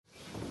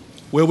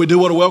Well, we do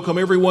want to welcome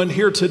everyone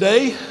here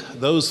today,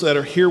 those that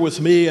are here with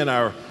me in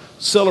our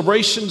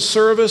celebration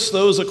service,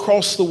 those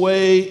across the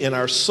way in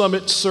our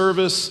summit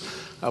service.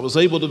 I was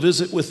able to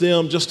visit with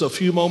them just a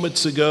few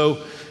moments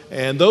ago,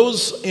 and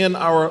those in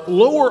our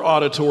lower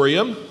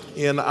auditorium,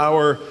 in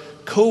our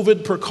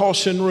COVID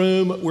precaution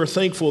room, we're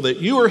thankful that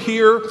you are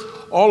here.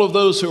 All of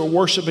those who are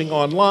worshiping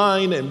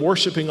online and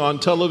worshiping on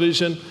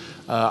television,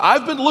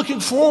 I've been looking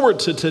forward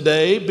to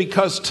today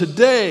because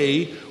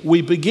today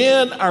we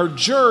begin our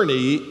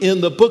journey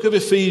in the book of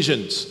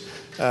Ephesians.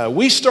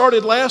 We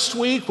started last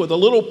week with a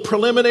little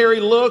preliminary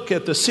look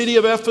at the city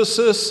of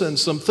Ephesus and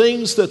some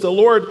things that the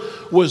Lord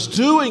was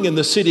doing in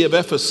the city of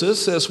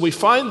Ephesus as we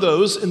find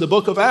those in the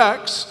book of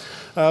Acts.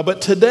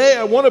 But today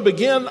I want to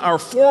begin our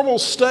formal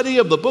study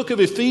of the book of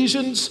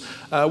Ephesians.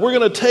 We're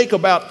going to take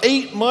about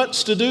 8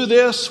 months to do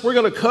this. We're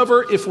going to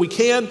cover, if we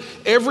can,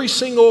 every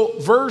single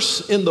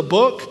verse in the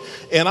book.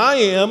 And I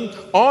am,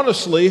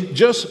 honestly,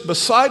 just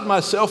beside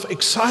myself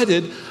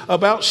excited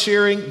about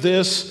sharing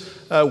this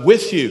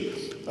with you.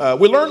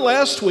 We learned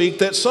last week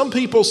that some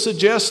people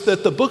suggest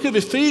that the book of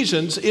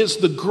Ephesians is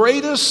the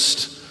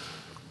greatest.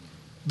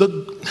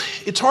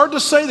 It's hard to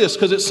say this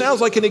because it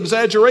sounds like an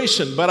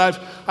exaggeration, but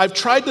I've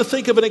tried to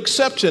think of an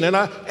exception, and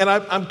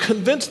I'm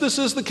convinced this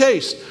is the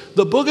case.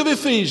 The book of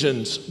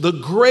Ephesians, the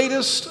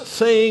greatest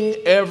thing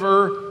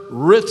ever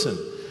written.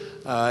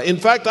 In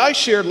fact, I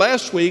shared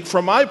last week,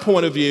 from my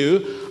point of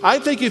view, I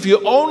think if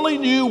you only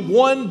knew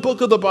one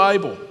book of the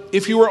Bible,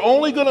 if you were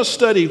only going to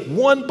study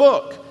one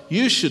book,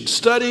 you should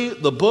study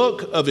the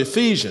book of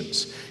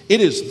Ephesians. It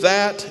is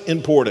that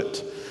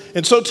important.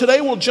 And so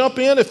today we'll jump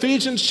in,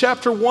 Ephesians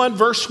chapter 1,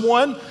 verse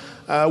 1.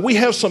 We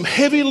have some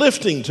heavy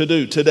lifting to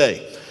do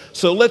today.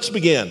 So let's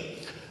begin.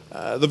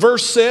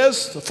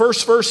 The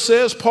first verse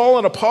says, Paul,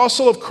 an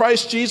apostle of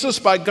Christ Jesus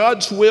by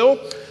God's will,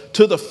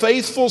 to the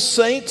faithful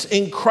saints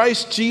in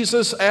Christ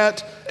Jesus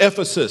at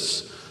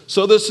Ephesus.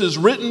 So this is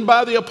written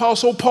by the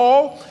apostle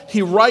Paul.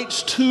 He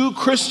writes to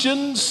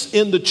Christians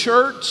in the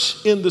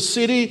church in the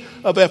city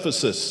of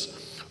Ephesus.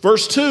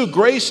 Verse 2,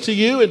 grace to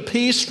you and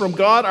peace from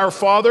God our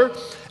Father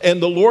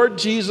and the Lord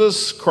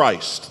Jesus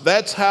Christ.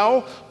 That's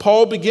how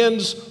Paul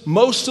begins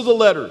most of the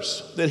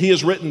letters that he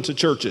has written to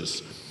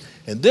churches.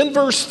 And then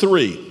verse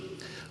 3,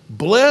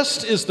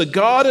 blessed is the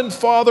God and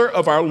Father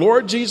of our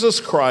Lord Jesus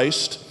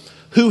Christ,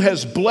 who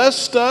has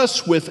blessed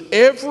us with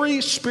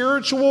every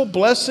spiritual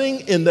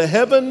blessing in the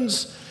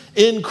heavens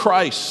in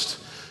Christ.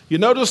 You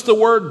notice the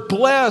word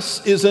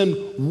bless is in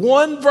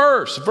one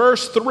verse,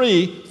 verse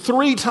 3,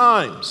 3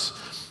 times.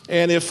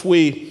 And if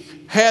we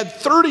had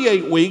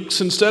 38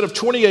 weeks instead of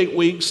 28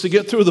 weeks to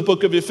get through the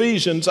book of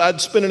Ephesians,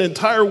 I'd spend an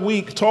entire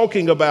week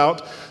talking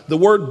about the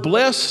word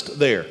blessed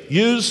there.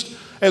 Used,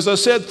 as I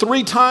said,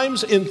 3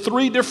 times in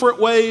 3 different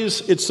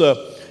ways. It's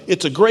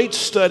a great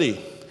study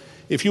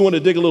if you want to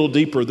dig a little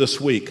deeper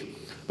this week.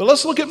 But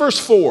let's look at verse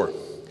 4.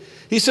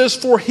 He says,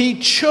 for he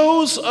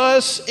chose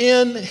us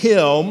in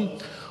him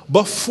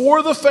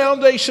before the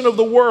foundation of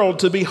the world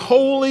to be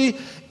holy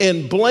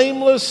and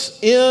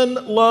blameless in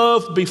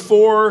love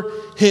before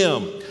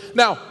him.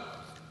 Now,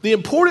 the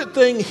important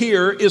thing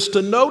here is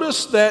to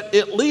notice that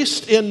at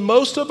least in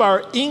most of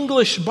our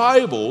English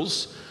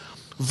Bibles,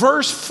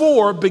 verse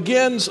 4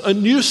 begins a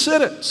new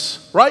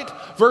sentence, right?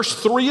 Verse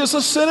 3 is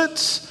a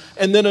sentence,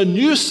 and then a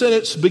new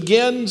sentence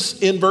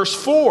begins in verse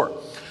 4.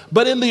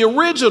 But in the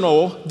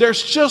original,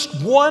 there's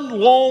just one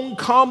long,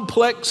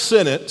 complex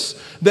sentence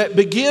that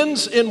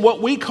begins in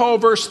what we call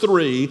verse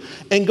 3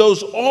 and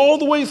goes all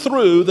the way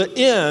through the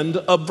end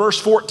of verse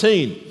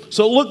 14.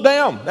 So look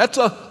down. That's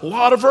a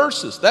lot of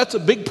verses. That's a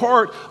big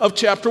part of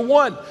chapter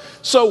 1.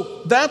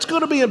 So that's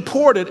going to be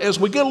important as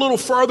we get a little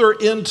further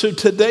into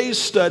today's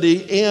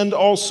study and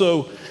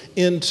also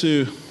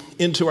into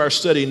our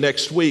study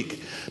next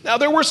week. Now,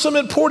 there were some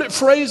important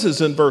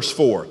phrases in verse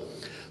 4.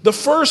 The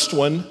first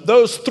one,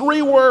 those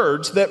 3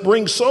 words that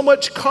bring so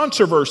much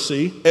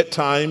controversy at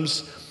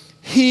times,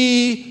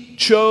 he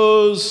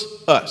chose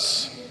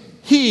us.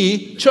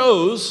 He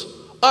chose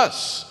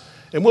us.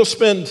 And we'll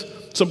spend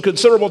some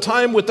considerable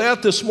time with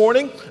that this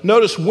morning.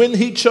 Notice when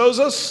he chose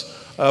us,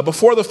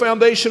 before the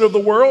foundation of the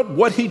world,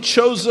 what he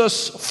chose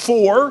us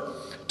for,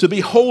 to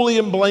be holy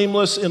and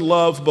blameless in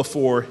love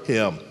before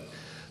him.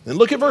 Then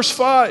look at verse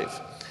 5.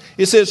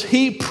 It says,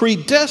 he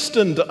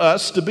predestined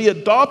us to be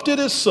adopted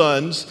as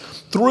sons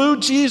through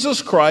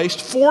Jesus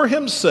Christ for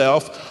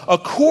himself,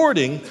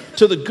 according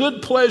to the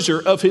good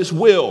pleasure of his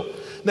will.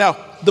 Now,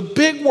 the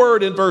big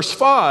word in verse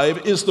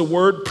 5 is the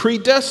word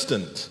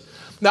predestined.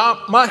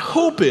 Now, my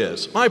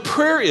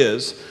prayer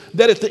is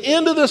that at the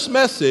end of this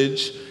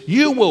message,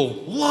 you will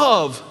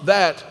love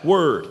that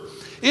word.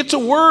 It's a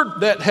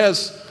word that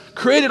has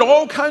created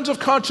all kinds of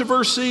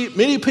controversy.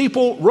 Many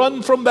people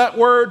run from that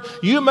word.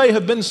 You may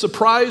have been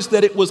surprised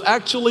that it was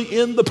actually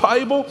in the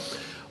Bible,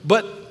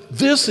 but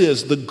this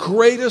is the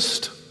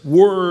greatest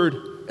word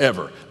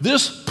ever.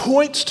 This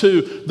points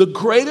to the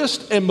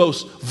greatest and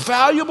most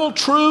valuable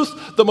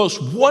truth, the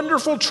most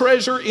wonderful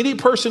treasure any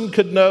person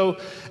could know,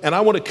 and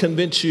I want to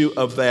convince you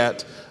of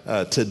that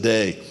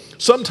today.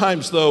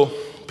 Sometimes, though,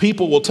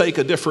 people will take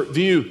a different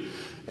view.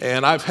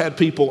 And I've had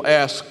people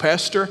ask,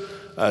 Pastor,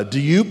 do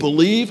you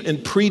believe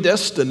in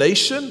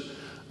predestination?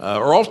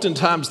 Or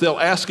oftentimes they'll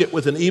ask it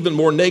with an even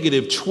more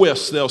negative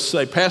twist. They'll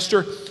say,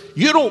 Pastor,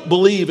 you don't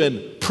believe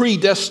in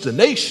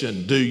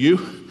predestination, do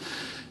you?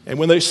 And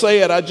when they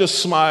say it, I just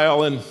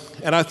smile and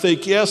I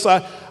think, yes,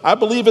 I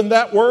believe in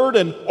that word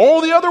and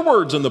all the other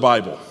words in the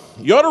Bible.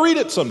 You ought to read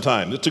it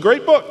sometime. It's a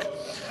great book.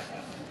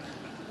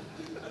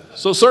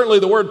 So certainly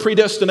the word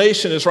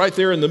predestination is right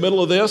there in the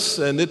middle of this,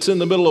 and it's in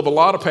the middle of a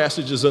lot of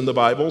passages in the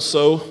Bible.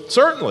 So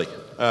certainly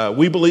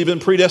we believe in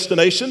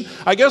predestination.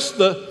 I guess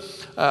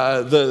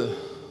the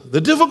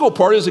difficult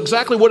part is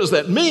exactly what does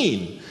that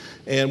mean?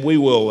 And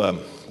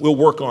we'll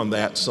work on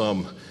that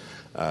some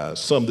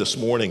this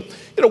morning.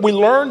 We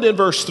learned in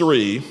verse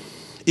 3,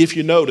 if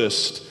you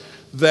noticed,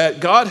 that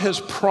God has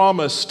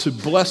promised to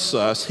bless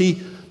us.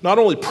 He not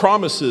only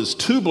promises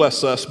to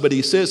bless us, but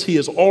he says he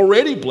has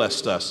already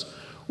blessed us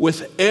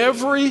with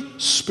every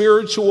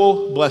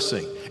spiritual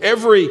blessing,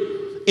 every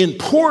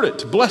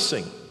important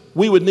blessing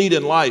we would need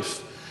in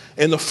life.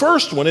 And the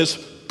first one is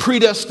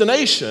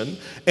predestination.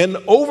 And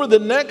over the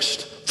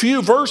next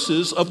few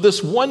verses of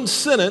this one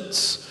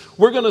sentence,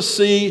 we're going to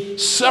see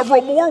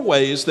several more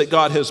ways that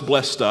God has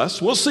blessed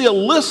us. We'll see a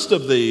list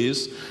of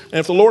these. And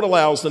if the Lord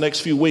allows, the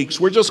next few weeks,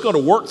 we're just going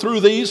to work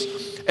through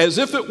these as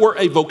if it were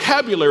a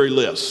vocabulary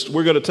list.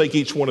 We're going to take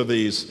each one of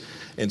these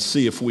and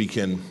see if we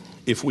can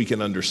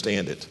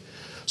understand it.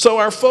 So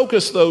our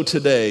focus, though,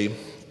 today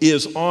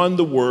is on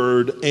the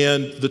word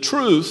and the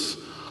truth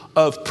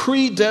of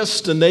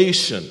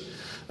predestination.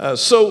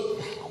 So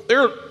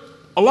there are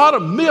a lot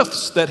of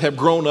myths that have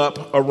grown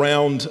up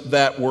around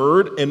that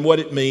word and what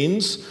it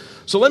means.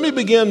 So let me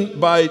begin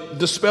by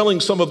dispelling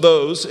some of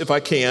those, if I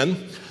can.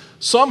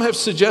 Some have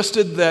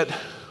suggested that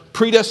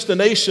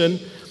predestination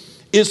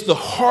is the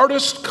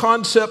hardest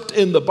concept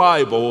in the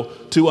Bible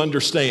to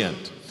understand.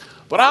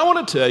 But I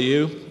want to tell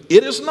you,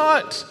 it is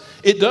not.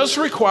 It does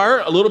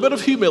require a little bit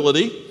of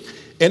humility,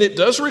 and it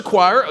does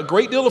require a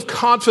great deal of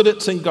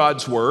confidence in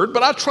God's word,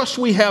 but I trust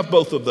we have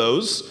both of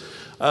those.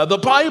 The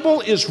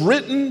Bible is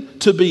written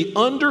to be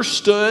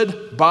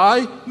understood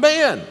by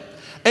man,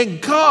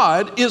 and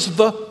God is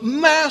the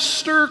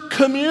master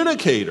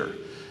communicator.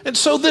 And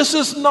so this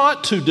is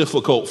not too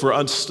difficult for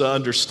us to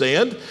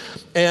understand,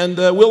 and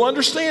we'll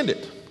understand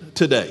it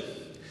today.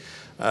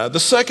 The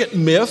second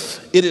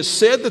myth, it is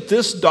said that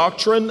this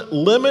doctrine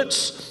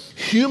limits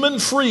human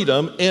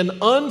freedom and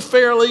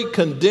unfairly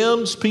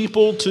condemns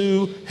people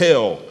to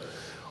hell.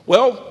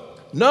 Well,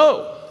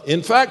 no.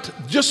 In fact,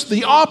 just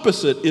the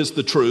opposite is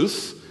the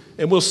truth,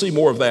 and we'll see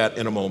more of that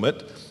in a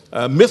moment.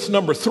 Myth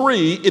number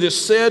 3, it is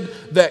said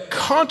that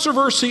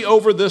controversy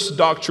over this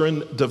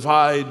doctrine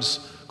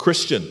divides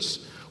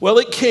Christians. Well,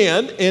 it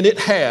can, and it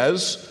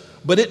has,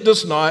 but it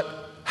does not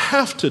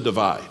have to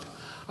divide.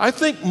 I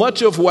think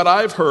much of what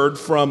I've heard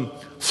from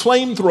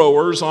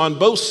flamethrowers on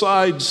both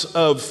sides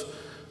of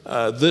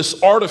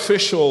this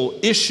artificial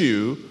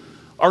issue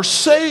are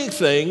saying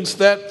things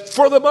that,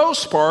 for the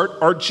most part,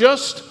 are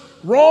just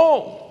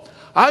wrong.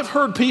 I've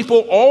heard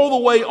people all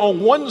the way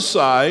on one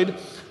side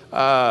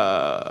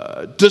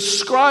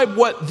describe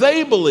what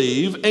they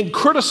believe and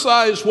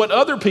criticize what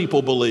other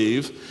people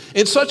believe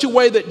in such a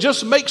way that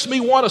just makes me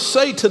want to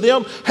say to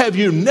them, have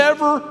you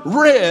never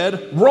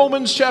read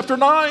Romans chapter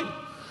 9?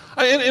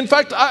 In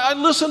fact, I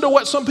listen to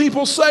what some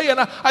people say, and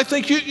I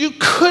think you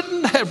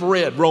couldn't have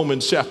read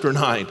Romans chapter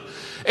 9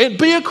 and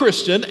be a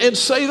Christian and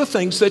say the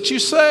things that you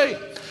say.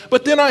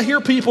 But then I hear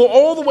people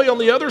all the way on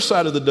the other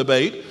side of the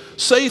debate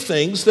say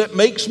things that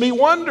makes me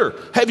wonder.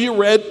 Have you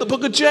read the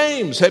book of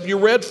James? Have you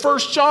read 1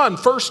 John,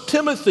 1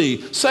 Timothy,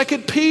 2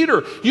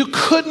 Peter? You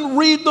couldn't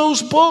read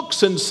those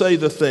books and say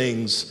the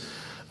things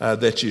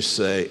that you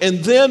say. And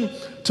then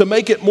to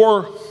make it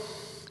more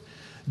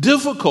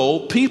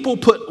difficult, people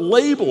put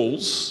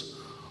labels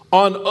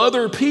on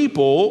other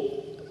people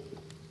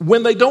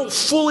when they don't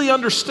fully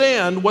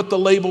understand what the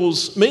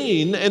labels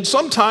mean. And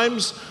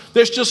sometimes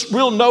there's just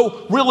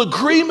no real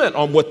agreement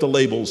on what the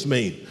labels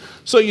mean.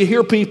 So you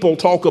hear people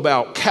talk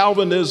about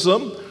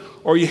Calvinism,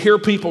 or you hear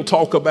people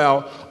talk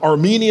about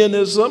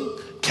Arminianism.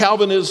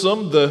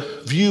 Calvinism,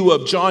 the view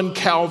of John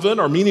Calvin.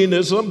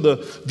 Arminianism, the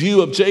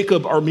view of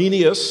Jacob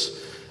Arminius.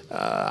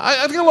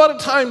 I think a lot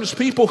of times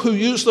people who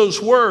use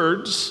those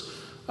words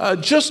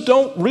just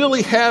don't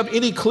really have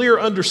any clear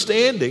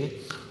understanding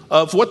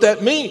of what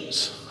that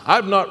means.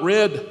 I've not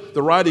read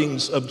the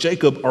writings of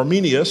Jacob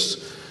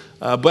Arminius,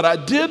 but I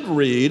did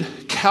read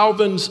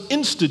Calvin's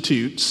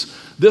Institutes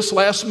this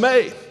last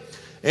May.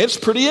 And it's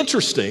pretty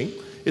interesting.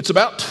 It's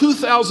about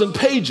 2,000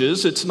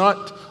 pages. It's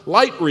not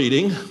light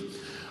reading.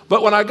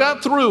 But when I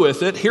got through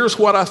with it, here's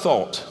what I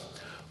thought.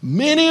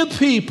 Many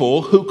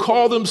people who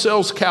call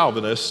themselves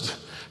Calvinists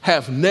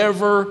have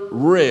never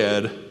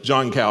read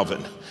John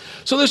Calvin.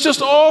 So there's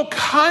just all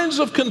kinds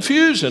of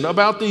confusion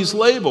about these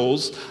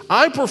labels.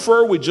 I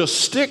prefer we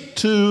just stick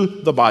to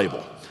the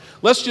Bible.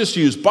 Let's just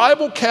use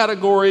Bible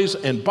categories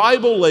and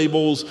Bible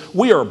labels.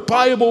 We are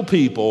Bible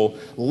people.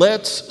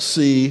 Let's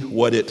see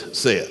what it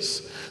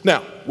says.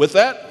 Now, with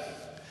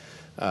that,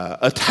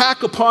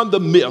 attack upon the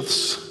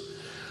myths,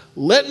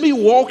 let me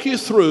walk you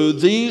through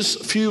these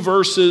few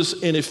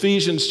verses in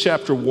Ephesians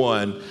chapter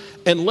 1,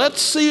 and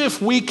let's see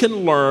if we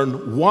can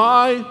learn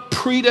why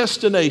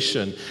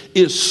predestination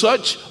is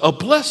such a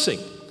blessing.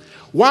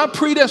 Why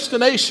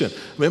predestination?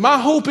 I mean, my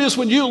hope is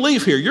when you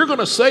leave here, you're going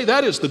to say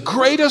that is the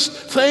greatest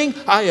thing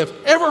I have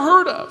ever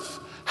heard of.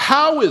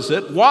 How is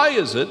it? Why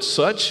is it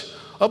such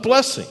a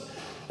blessing?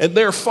 And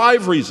there are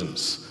 5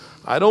 reasons.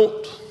 I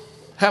don't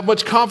have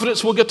much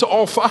confidence we'll get to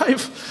all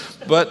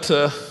 5, but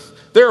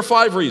there are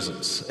 5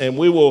 reasons, and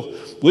we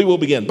will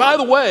begin. By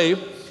the way,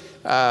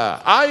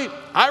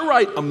 I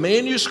write a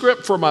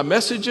manuscript for my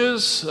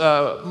messages,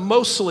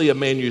 mostly a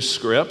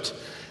manuscript,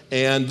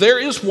 and there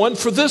is one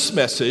for this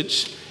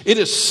message. It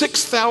is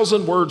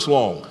 6,000 words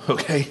long,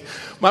 okay?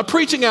 My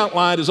preaching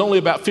outline is only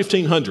about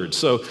 1,500,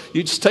 so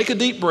you just take a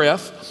deep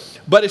breath.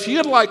 But if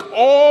you'd like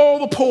all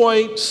the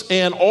points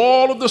and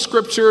all of the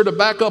scripture to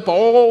back up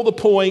all the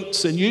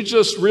points, and you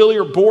just really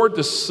are bored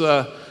this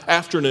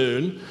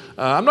afternoon,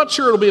 I'm not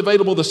sure it'll be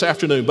available this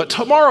afternoon, but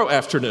tomorrow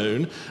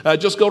afternoon,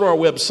 just go to our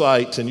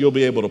website and you'll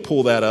be able to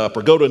pull that up,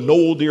 or go to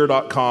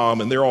noeldeer.com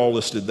and they're all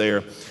listed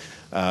there.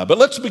 But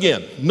let's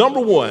begin.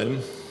 Number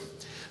 1,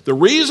 the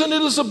reason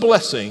it is a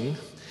blessing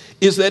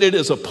is that it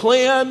is a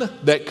plan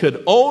that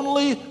could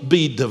only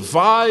be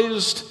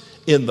devised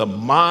in the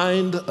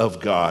mind of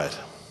God.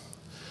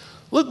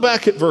 Look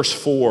back at verse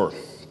 4. It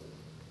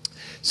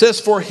says,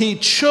 "For he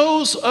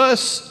chose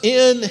us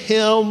in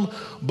him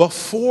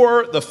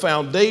before the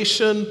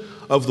foundation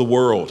of the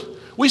world."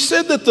 We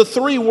said that the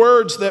 3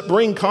 words that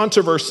bring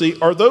controversy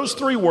are those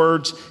 3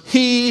 words,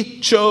 he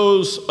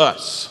chose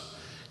us.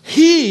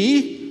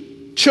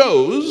 He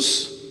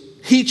chose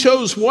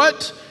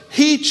what?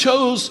 He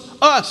chose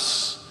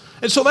us.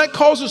 And so that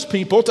causes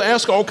people to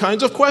ask all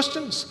kinds of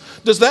questions.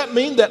 Does that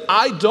mean that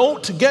I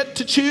don't get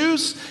to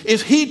choose?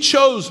 If he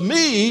chose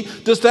me,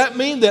 does that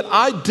mean that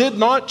I did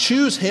not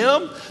choose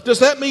him? Does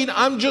that mean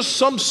I'm just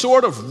some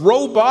sort of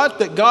robot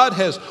that God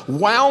has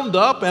wound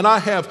up and I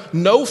have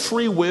no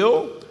free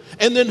will?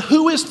 And then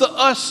who is the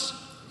us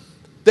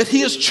that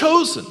he has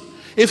chosen?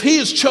 If he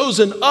has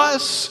chosen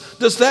us,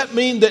 does that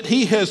mean that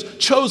he has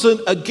chosen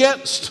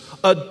against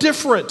a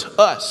different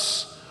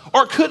us?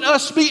 Or could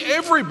us be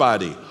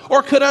everybody?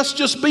 Or could us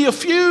just be a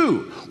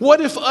few? What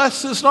if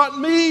us is not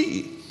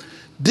me?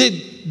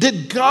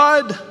 Did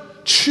God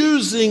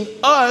choosing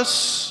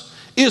us,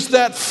 is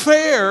that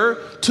fair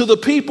to the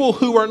people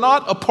who are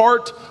not a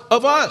part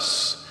of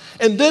us?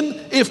 And then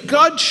if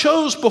God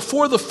chose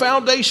before the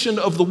foundation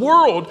of the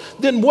world,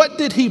 then what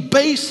did he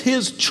base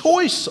his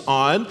choice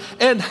on?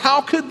 And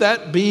how could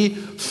that be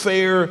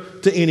fair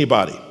to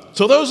anybody?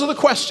 So those are the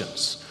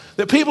questions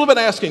that people have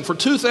been asking for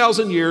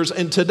 2,000 years,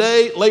 and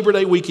today, Labor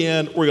Day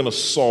weekend, we're going to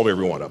solve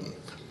every one of them.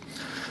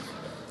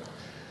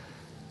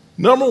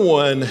 Number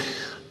 1,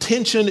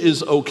 tension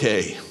is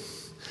okay.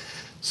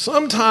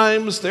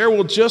 Sometimes there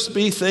will just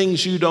be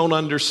things you don't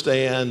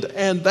understand,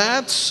 and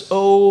that's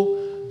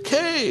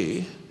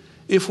okay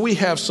if we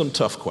have some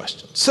tough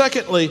questions.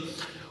 Secondly,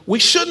 we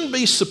shouldn't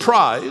be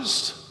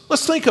surprised.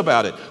 Let's think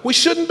about it. We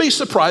shouldn't be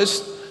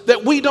surprised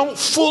that we don't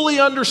fully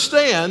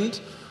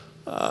understand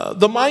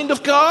the mind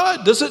of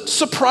God. Does it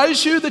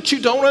surprise you that you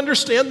don't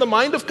understand the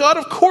mind of God?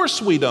 Of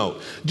course we don't.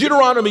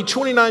 Deuteronomy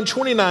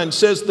 29:29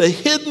 says the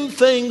hidden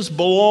things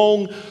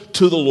belong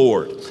to the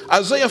Lord.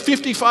 Isaiah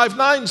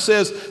 55:9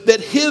 says that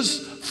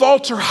his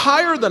thoughts are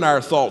higher than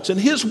our thoughts and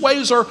his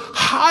ways are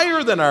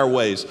higher than our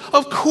ways.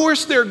 Of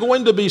course there are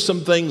going to be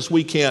some things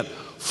we can't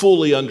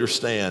fully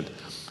understand.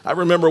 I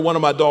remember one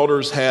of my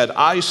daughters had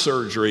eye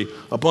surgery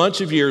a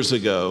bunch of years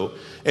ago,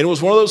 and it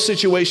was one of those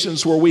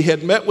situations where we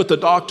had met with the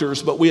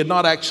doctors, but we had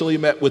not actually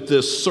met with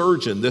this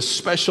surgeon, this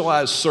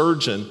specialized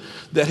surgeon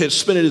that had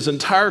spent his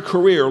entire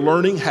career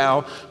learning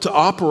how to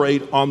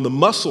operate on the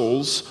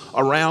muscles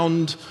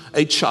around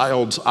a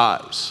child's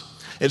eyes.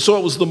 And so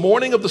it was the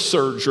morning of the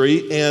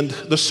surgery, and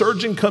the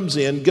surgeon comes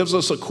in, gives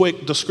us a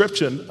quick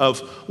description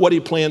of what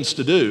he plans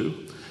to do.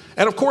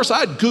 And of course,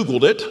 I'd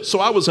Googled it, so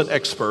I was an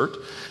expert.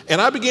 And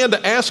I began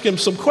to ask him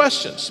some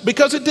questions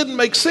because it didn't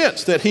make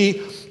sense that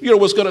he,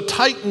 was going to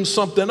tighten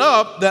something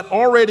up that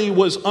already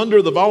was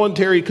under the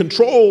voluntary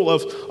control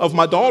of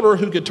my daughter,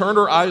 who could turn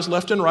her eyes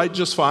left and right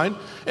just fine,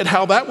 and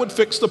how that would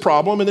fix the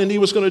problem. And then he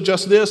was going to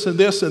adjust this and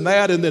this and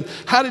that. And then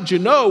how did you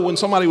know when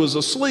somebody was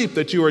asleep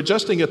that you were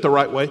adjusting it the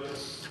right way?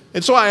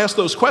 And so I asked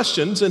those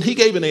questions, and he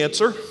gave an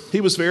answer.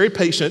 He was very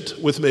patient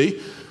with me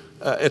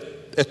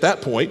at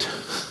that point.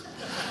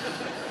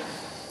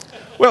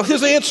 Well,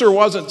 his answer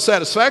wasn't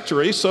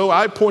satisfactory, so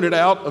I pointed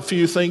out a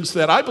few things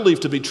that I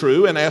believe to be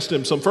true and asked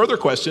him some further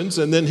questions,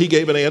 and then he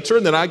gave an answer,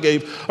 and then I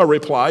gave a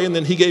reply, and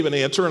then he gave an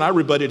answer, and I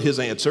rebutted his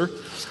answer.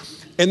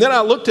 And then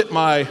I looked at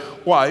my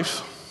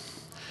wife,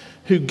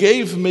 who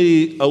gave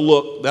me a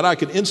look that I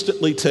could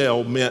instantly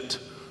tell meant,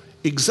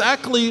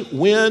 exactly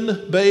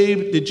when,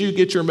 babe, did you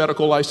get your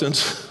medical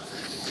license?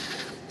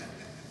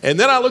 And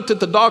then I looked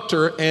at the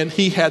doctor, and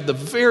he had the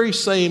very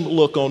same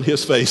look on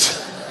his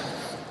face.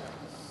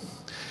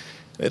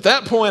 At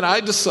that point, I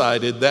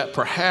decided that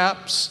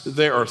perhaps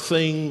there are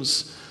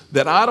things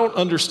that I don't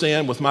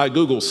understand with my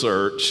Google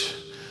search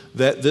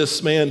that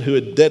this man who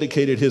had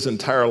dedicated his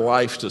entire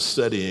life to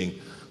studying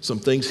some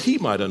things he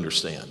might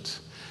understand.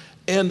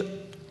 And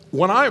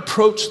when I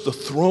approach the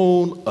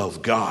throne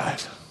of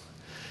God,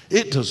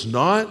 it does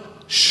not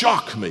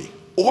shock me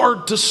or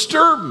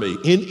disturb me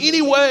in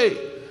any way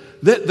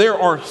that there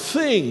are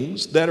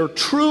things that are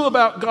true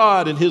about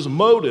God and his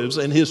motives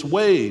and his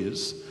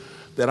ways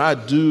that I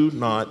do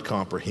not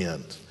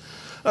comprehend.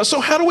 So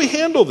how do we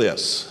handle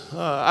this?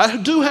 I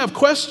do have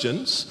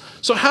questions.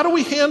 So how do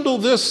we handle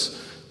this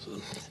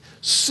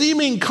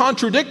seeming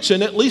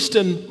contradiction, at least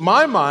in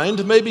my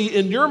mind, maybe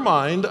in your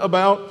mind,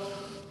 about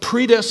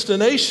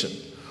predestination?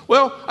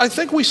 Well, I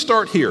think we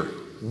start here.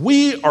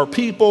 We are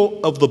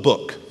people of the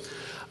book.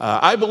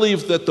 I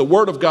believe that the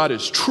Word of God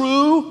is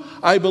true.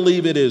 I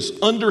believe it is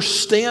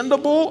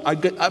understandable. I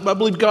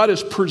believe God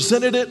has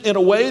presented it in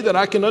a way that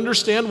I can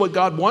understand what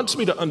God wants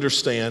me to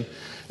understand.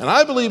 And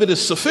I believe it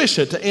is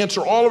sufficient to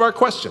answer all of our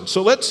questions.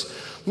 So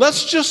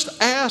let's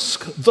just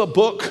ask the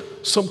book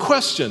some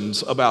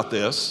questions about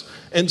this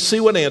and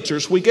see what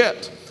answers we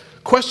get.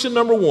 Question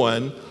number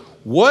one,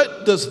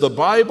 what does the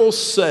Bible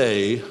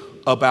say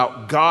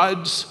about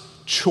God's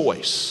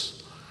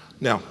choice?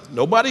 Now,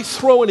 nobody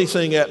throw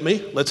anything at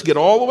me. Let's get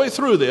all the way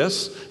through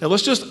this, and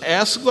let's just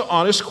ask the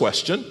honest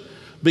question.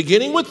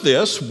 Beginning with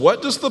this,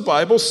 what does the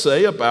Bible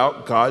say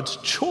about God's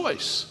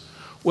choice?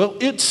 Well,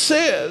 it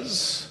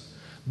says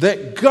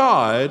that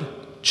God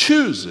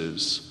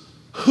chooses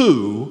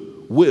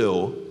who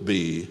will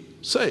be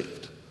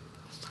saved.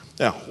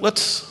 Now,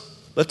 let's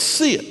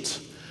see it.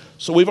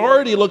 So we've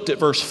already looked at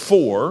verse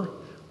 4.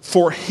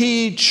 For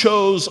he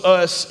chose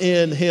us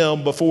in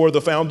him before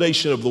the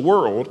foundation of the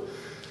world.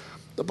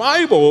 The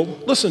Bible,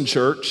 listen,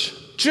 church,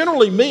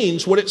 generally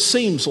means what it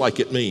seems like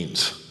it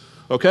means,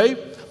 okay?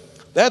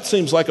 That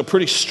seems like a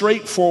pretty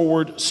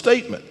straightforward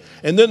statement.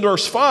 And then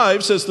verse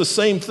 5 says the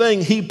same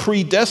thing. He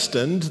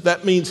predestined.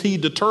 That means he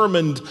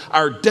determined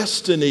our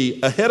destiny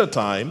ahead of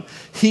time.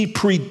 He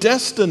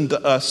predestined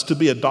us to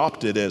be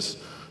adopted as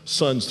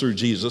sons through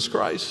Jesus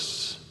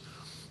Christ.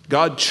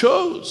 God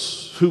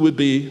chose who would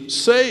be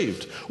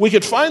saved. We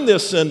could find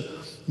this in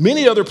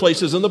many other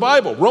places in the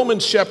Bible.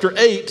 Romans chapter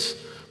 8,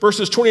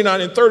 verses 29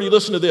 and 30,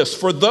 listen to this.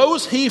 For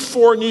those he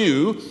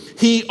foreknew,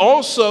 he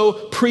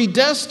also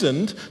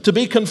predestined to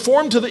be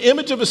conformed to the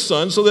image of his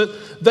Son, so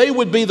that they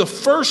would be the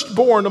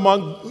firstborn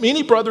among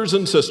many brothers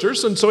and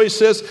sisters. And so he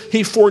says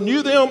he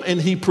foreknew them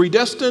and he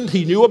predestined.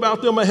 He knew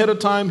about them ahead of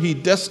time. He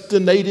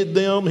destinated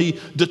them.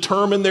 He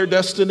determined their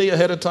destiny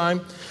ahead of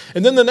time.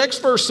 And then the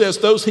next verse says,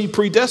 those he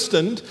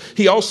predestined,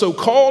 he also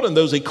called, and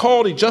those he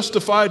called, he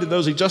justified, and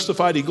those he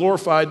justified, he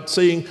glorified,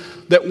 seeing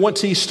that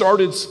once he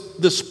started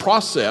this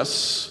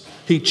process,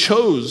 he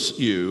chose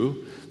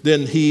you,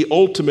 then he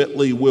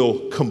ultimately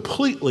will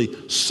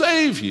completely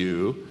save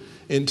you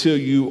until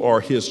you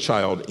are his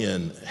child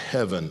in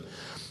heaven.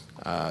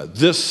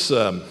 This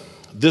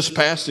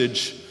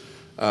passage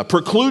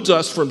precludes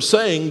us from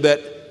saying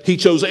that he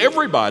chose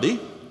everybody,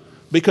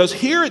 because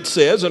here it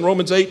says in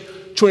Romans 8,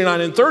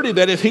 29 and 30,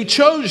 that if he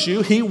chose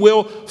you, he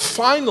will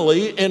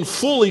finally and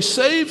fully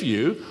save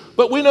you.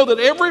 But we know that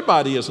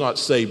everybody is not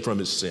saved from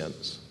his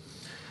sins.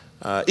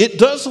 It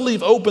does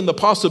leave open the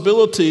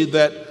possibility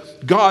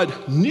that God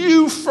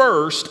knew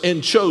first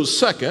and chose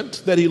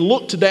second, that he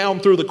looked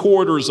down through the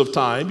corridors of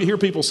time. You hear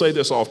people say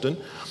this often.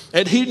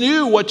 And he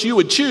knew what you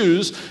would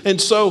choose, and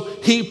so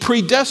he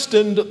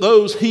predestined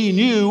those he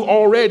knew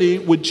already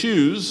would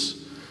choose.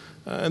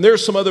 And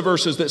there's some other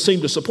verses that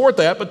seem to support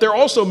that, but there are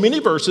also many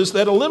verses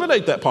that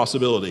eliminate that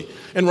possibility.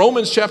 In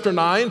Romans chapter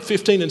 9,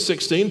 15 and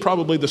 16,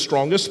 probably the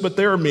strongest, but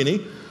there are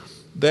many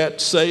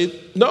that say,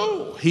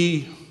 no,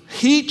 he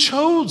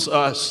chose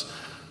us.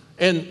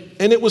 And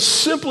it was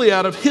simply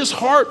out of his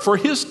heart, for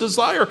his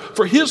desire,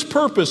 for his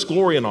purpose,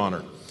 glory and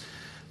honor.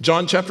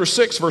 John chapter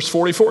 6, verse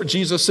 44,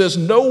 Jesus says,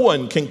 no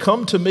one can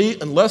come to me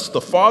unless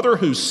the Father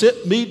who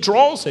sent me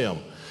draws him.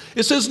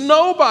 It says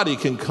nobody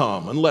can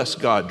come unless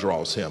God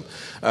draws him.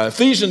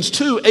 Ephesians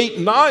 2, 8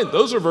 and 9,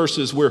 those are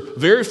verses we're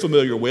very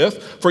familiar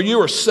with. For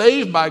you are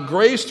saved by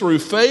grace through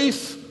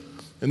faith.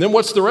 And then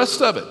what's the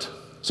rest of it?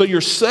 So you're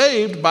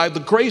saved by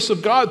the grace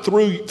of God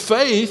through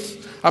faith.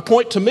 I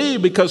point to me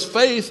because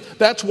faith,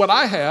 that's what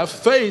I have,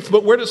 faith.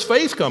 But where does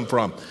faith come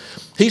from?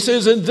 He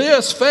says, in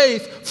this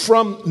faith,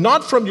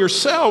 not from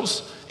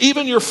yourselves,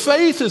 even your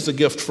faith is a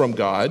gift from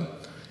God.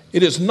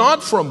 It is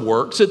not from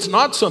works. It's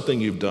not something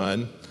you've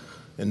done.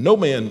 And no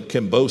man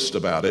can boast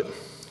about it.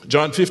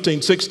 John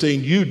 15,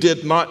 16, you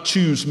did not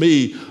choose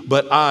me,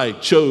 but I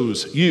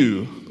chose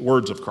you,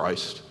 words of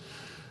Christ.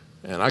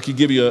 And I could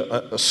give you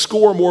a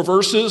score more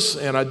verses,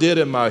 and I did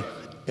in my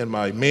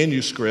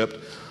manuscript.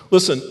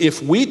 Listen,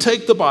 if we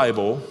take the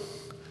Bible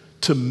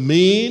to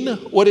mean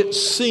what it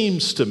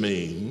seems to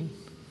mean,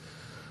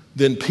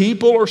 then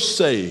people are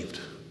saved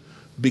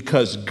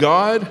because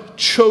God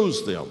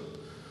chose them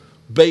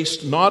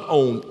based not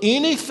on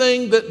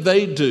anything that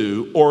they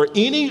do or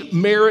any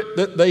merit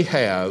that they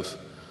have,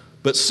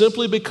 but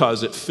simply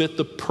because it fit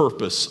the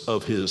purpose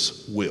of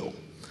his will.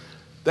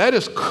 That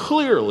is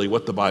clearly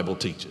what the Bible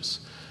teaches.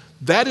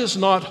 That is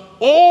not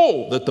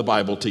all that the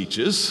Bible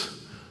teaches,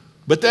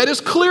 but that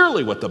is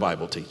clearly what the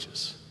Bible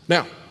teaches.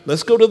 Now,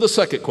 let's go to the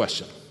second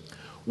question.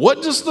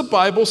 What does the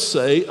Bible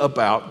say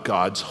about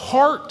God's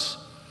heart?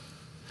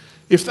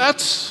 If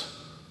that's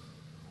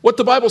what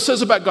the Bible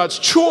says about God's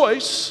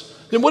choice,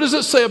 then what does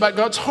it say about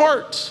God's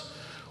heart?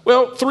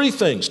 Well, two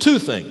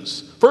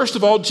things. First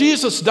of all,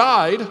 Jesus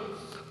died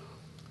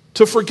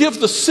to forgive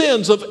the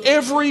sins of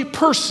every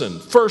person.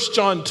 1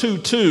 John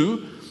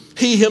 2:2,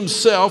 he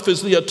himself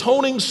is the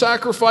atoning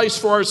sacrifice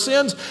for our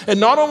sins, and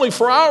not only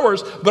for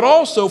ours, but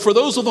also for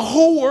those of the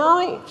whole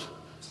world.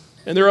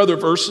 And there are other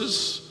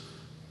verses.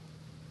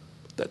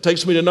 That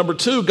takes me to number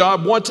 2.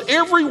 God wants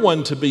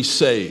everyone to be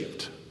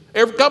saved.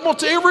 God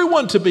wants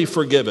everyone to be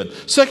forgiven.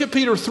 2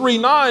 Peter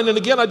 3:9, and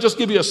again, I just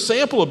give you a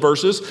sample of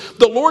verses.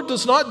 The Lord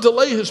does not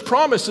delay his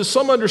promise, as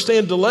some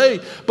understand delay,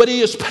 but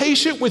he is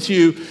patient with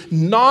you,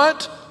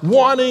 not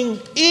wanting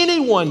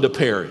anyone to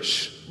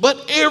perish, but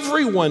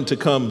everyone to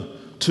come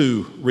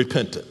to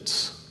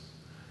repentance.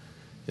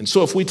 And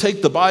so if we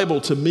take the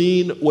Bible to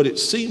mean what it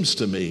seems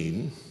to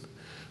mean,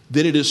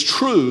 then it is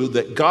true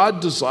that God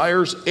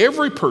desires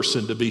every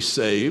person to be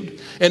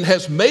saved and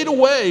has made a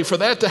way for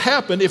that to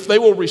happen if they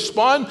will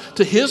respond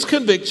to his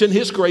conviction,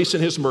 his grace,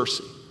 and his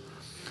mercy.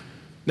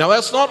 Now,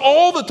 that's not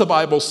all that the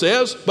Bible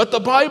says, but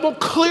the Bible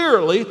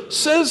clearly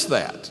says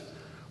that,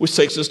 which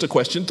takes us to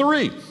question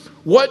 3.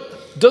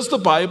 What does the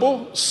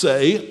Bible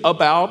say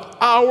about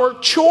our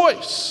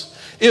choice?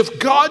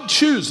 If God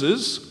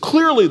chooses,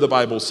 clearly the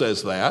Bible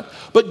says that,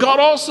 but God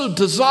also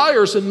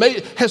desires and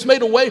has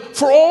made a way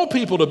for all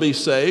people to be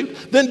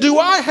saved, then do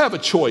I have a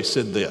choice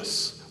in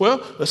this?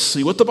 Well, let's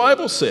see what the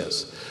Bible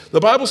says.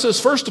 The Bible says,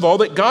 first of all,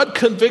 that God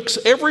convicts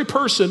every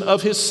person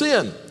of his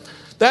sin.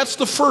 That's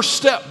the first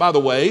step, by the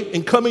way,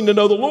 in coming to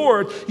know the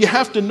Lord. You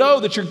have to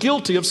know that you're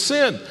guilty of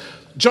sin.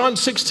 John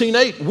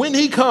 16:8, when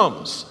he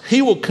comes,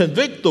 he will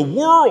convict the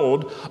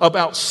world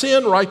about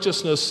sin,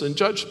 righteousness, and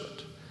judgment.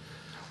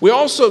 We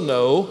also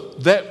know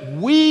that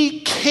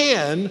we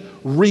can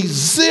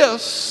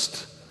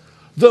resist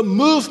the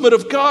movement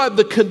of God,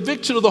 the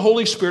conviction of the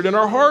Holy Spirit in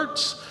our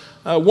hearts.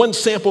 One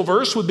sample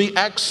verse would be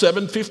Acts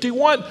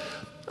 7:51.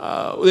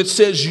 It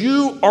says,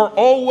 you are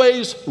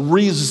always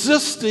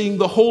resisting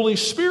the Holy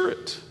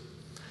Spirit.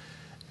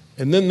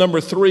 And then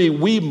number 3,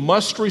 we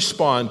must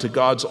respond to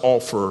God's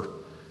offer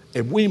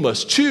and we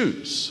must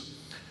choose.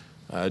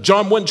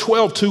 John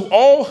 1:12, to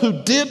all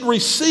who did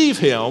receive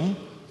him,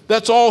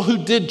 that's all who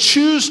did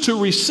choose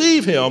to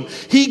receive him,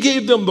 he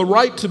gave them the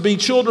right to be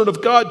children of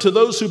God to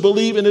those who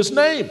believe in his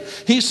name.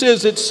 He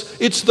says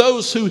it's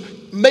those who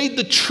made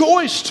the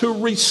choice to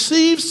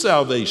receive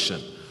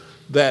salvation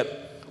that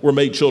were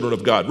made children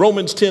of God.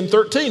 Romans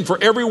 10:13, for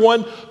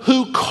everyone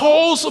who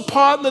calls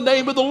upon the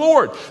name of the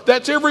Lord,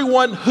 that's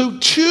everyone who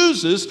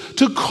chooses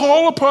to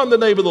call upon the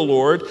name of the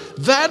Lord,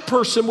 that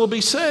person will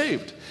be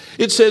saved.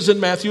 It says in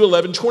Matthew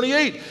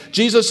 11:28,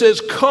 Jesus says,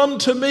 come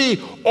to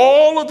me,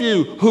 all of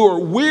you who are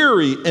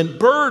weary and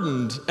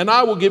burdened, and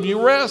I will give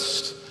you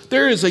rest.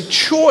 There is a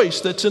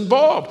choice that's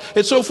involved.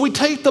 And so if we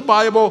take the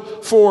Bible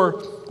for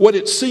what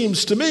it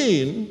seems to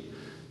mean,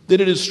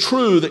 then it is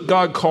true that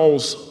God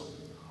calls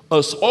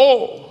us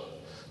all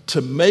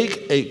to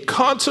make a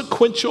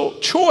consequential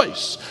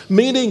choice.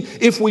 Meaning,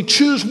 if we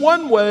choose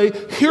one way,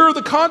 here are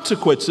the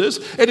consequences.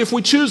 And if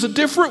we choose a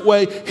different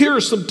way, here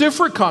are some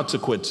different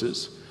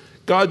consequences.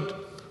 God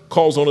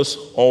calls on us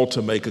all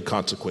to make a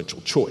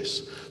consequential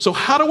choice. So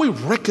how do we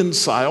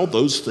reconcile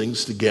those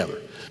things together?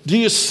 Do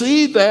you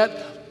see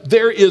that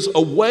there is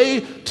a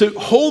way to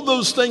hold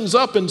those things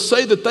up and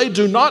say that they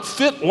do not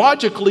fit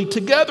logically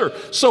together?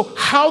 So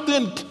how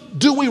then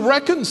do we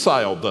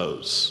reconcile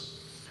those?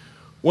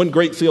 One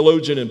great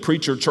theologian and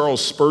preacher,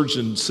 Charles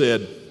Spurgeon,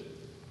 said,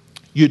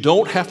 you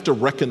don't have to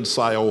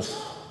reconcile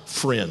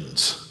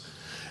friends.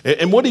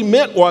 And what he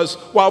meant was,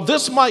 while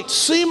this might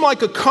seem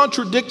like a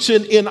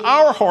contradiction in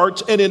our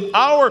hearts and in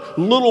our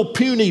little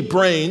puny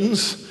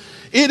brains,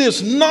 it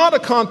is not a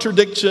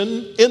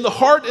contradiction in the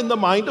heart and the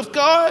mind of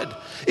God.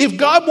 If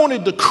God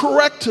wanted to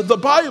correct the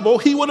Bible,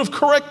 he would have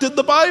corrected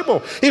the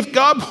Bible. If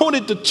God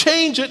wanted to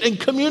change it and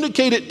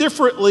communicate it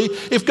differently,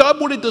 if God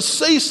wanted to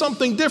say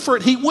something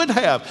different, he would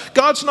have.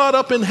 God's not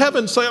up in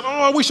heaven saying, oh,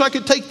 I wish I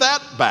could take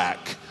that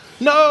back.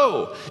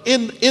 No,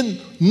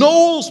 in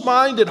Noel's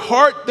mind and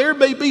heart, there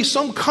may be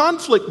some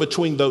conflict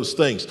between those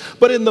things.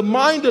 But in the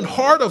mind and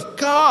heart of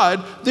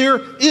God,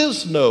 there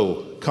is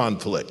no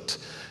conflict.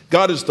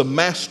 God is the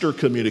master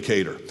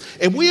communicator.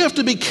 And we have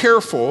to be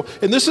careful,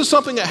 and this is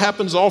something that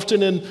happens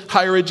often in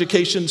higher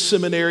education,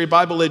 seminary,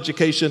 Bible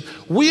education.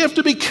 We have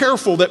to be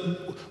careful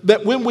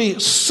that when we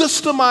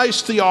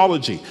systemize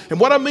theology, and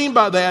what I mean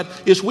by that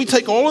is we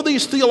take all of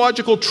these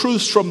theological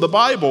truths from the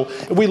Bible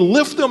and we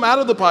lift them out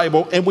of the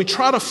Bible and we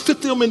try to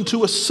fit them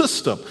into a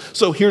system.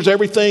 So here's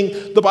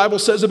everything the Bible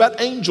says about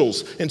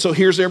angels, and so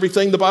here's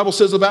everything the Bible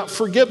says about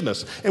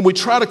forgiveness. And we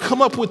try to come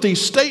up with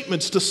these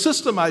statements to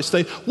systemize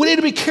things. We need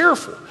to be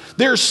careful.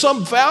 There's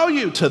some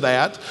value to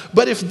that,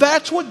 but if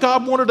that's what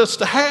God wanted us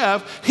to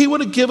have, he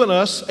would have given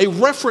us a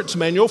reference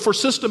manual for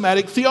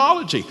systematic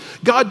theology.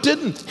 God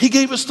didn't. He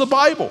gave us the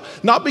Bible,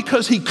 not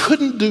because he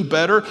couldn't do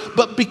better,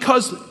 but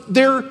because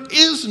there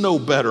is no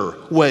better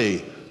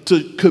way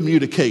to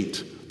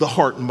communicate the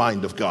heart and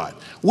mind of God.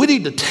 We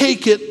need to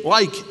take it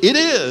like it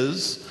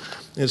is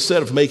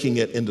instead of making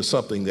it into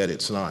something that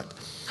it's not.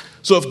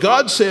 So if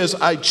God says,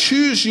 I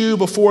choose you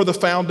before the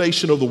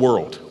foundation of the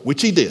world,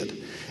 which he did,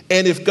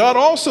 and if God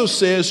also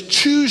says,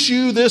 choose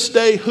you this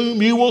day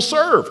whom you will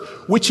serve,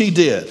 which he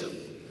did,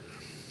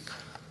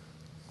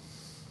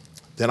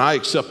 then I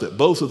accept that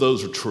both of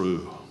those are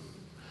true.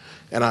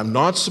 And I'm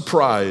not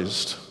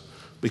surprised,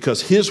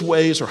 because his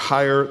ways are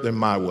higher than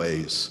my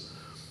ways,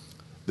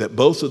 that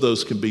both of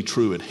those can be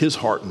true in his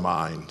heart and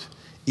mind,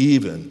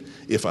 even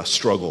if I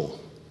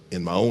struggle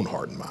in my own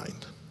heart and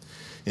mind.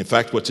 In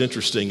fact, what's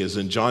interesting is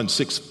in John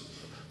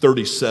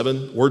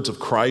 6:37, words of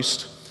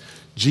Christ,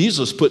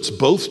 Jesus puts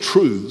both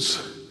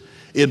truths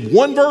in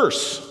one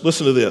verse.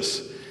 Listen to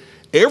this.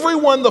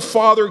 Everyone the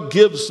Father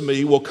gives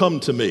me will come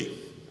to me.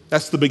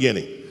 That's the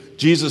beginning.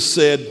 Jesus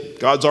said,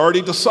 God's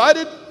already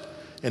decided,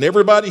 and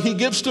everybody he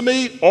gives to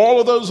me,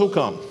 all of those will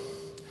come.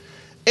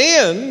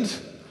 And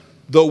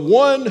the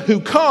one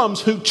who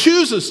comes, who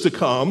chooses to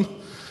come,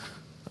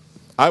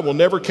 I will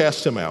never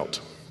cast him out.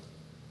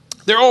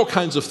 There are all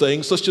kinds of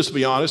things, let's just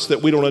be honest,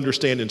 that we don't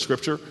understand in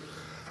Scripture.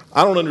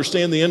 I don't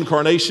understand the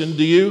incarnation,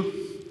 do you?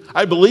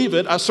 I believe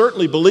it, I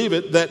certainly believe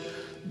it,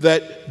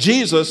 that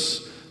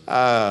Jesus,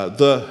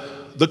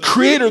 the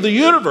creator of the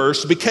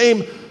universe,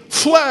 became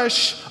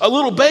flesh, a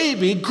little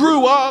baby,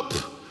 grew up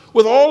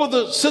with all of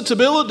the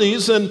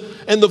sensibilities and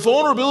the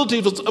vulnerability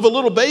of a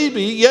little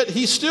baby, yet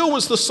he still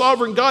was the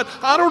sovereign God.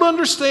 I don't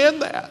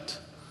understand that.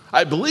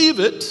 I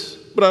believe it,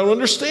 but I don't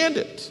understand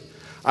it.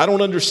 I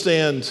don't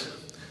understand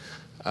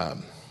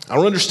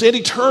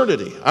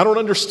eternity. I don't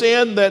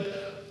understand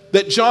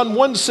that John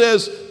 1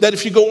 says that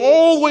if you go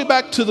all the way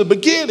back to the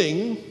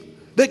beginning,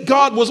 that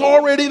God was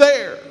already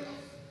there.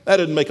 That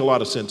didn't make a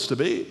lot of sense to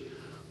me,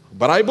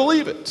 but I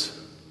believe it.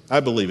 I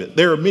believe it.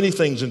 There are many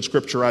things in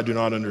Scripture I do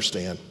not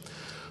understand,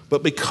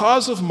 but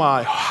because of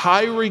my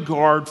high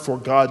regard for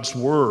God's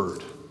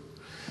Word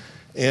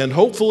and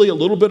hopefully a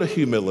little bit of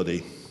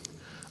humility,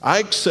 I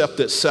accept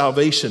that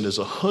salvation is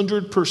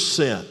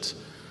 100%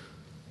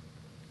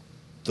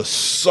 the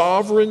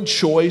sovereign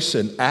choice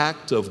and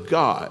act of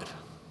God,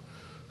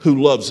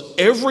 who loves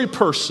every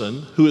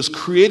person who is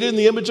created in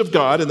the image of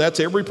God, and that's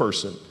every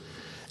person.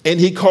 And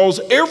he calls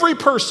every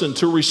person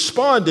to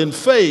respond in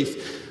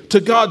faith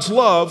to God's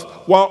love,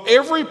 while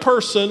every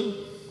person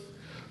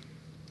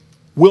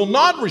will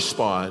not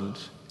respond,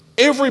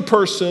 every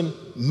person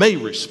may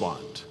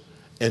respond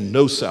and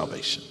know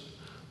salvation.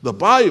 The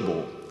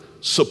Bible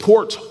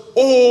supports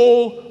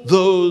all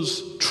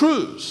those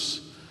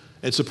truths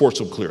and supports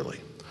them clearly.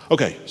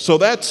 Okay, so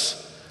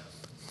that's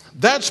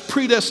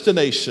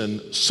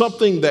predestination,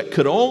 something that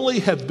could only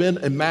have been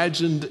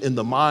imagined in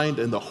the mind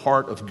and the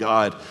heart of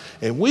God.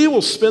 And we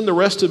will spend the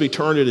rest of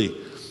eternity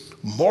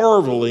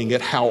marveling at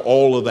how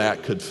all of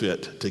that could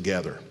fit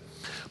together.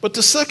 But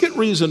the second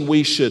reason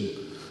we should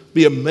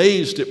be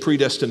amazed at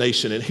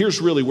predestination, and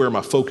here's really where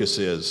my focus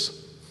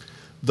is,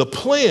 the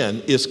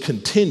plan is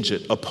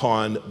contingent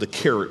upon the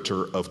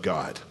character of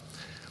God.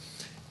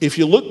 If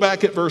you look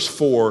back at verse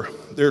 4,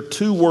 there are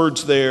two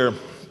words there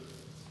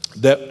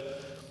that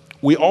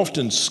we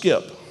often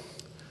skip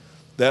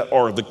that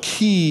are the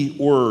key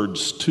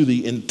words to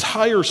the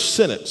entire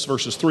sentence,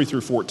 verses 3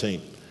 through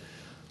 14.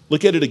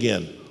 Look at it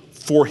again.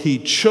 For he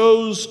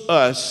chose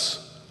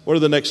us, what are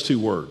the next two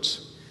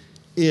words?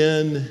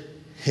 In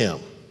him.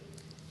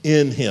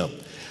 In him.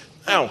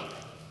 Now,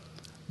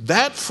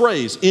 that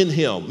phrase, in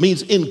him,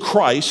 means in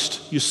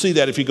Christ. You see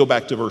that if you go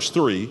back to verse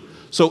 3.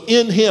 So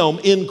in him,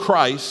 in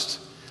Christ,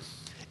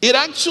 it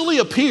actually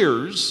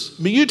appears,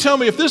 I mean, you tell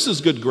me if this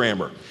is good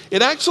grammar,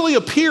 it actually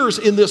appears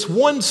in this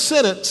one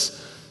sentence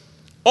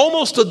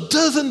almost a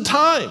dozen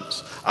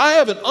times. I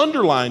have it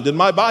underlined in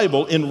my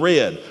Bible in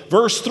red.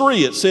 Verse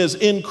 3, it says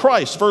in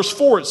Christ. Verse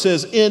 4, it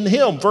says in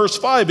him. Verse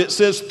 5, it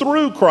says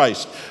through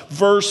Christ.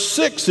 Verse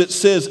 6, it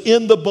says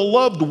in the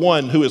beloved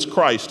one who is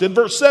Christ. In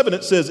verse 7,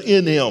 it says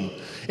in him.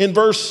 In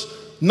verse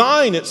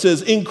 9, it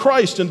says in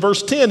Christ. In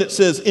verse 10, it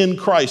says in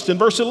Christ. In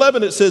verse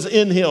 11, it says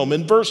in him.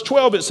 In verse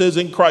 12, it says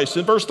in Christ.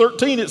 In verse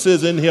 13, it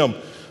says in him.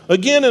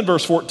 Again in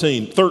verse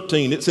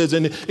 13, it says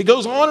in, it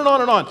goes on and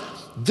on and on.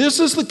 This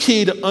is the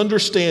key to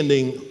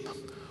understanding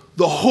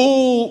the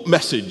whole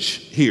message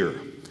here.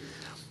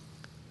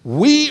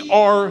 We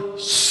are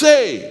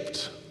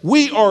saved.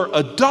 We are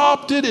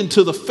adopted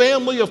into the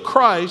family of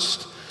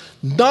Christ,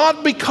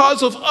 not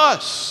because of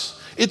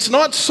us. It's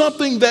not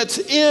something that's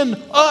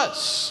in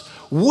us.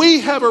 We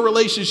have a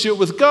relationship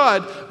with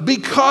God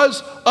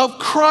because of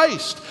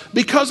Christ,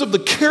 because of the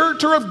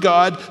character of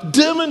God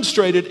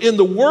demonstrated in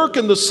the work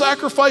and the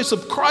sacrifice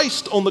of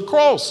Christ on the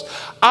cross.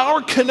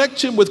 Our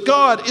connection with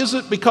God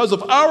isn't because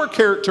of our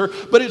character,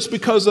 but it's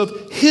because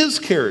of his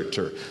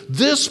character.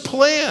 This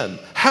plan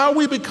How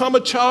we become a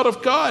child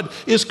of God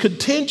is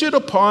contingent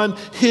upon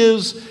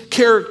his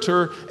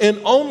character and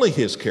only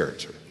his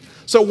character.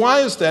 So why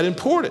is that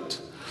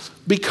important?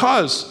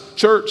 Because,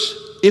 church,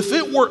 if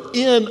it were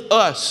in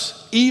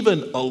us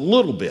even a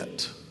little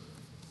bit,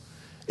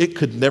 it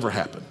could never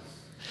happen.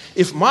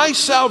 If my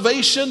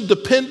salvation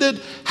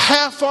depended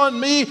half on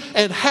me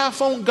and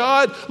half on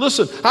God,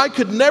 listen, I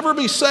could never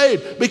be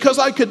saved because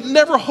I could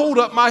never hold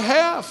up my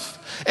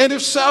half. And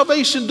if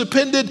salvation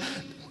depended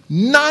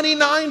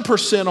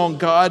 99% on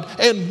God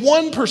and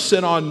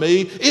 1% on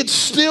me, it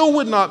still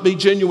would not be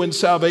genuine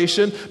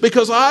salvation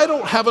because I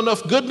don't have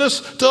enough goodness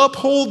to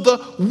uphold the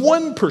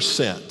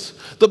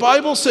 1%. The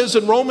Bible says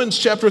in Romans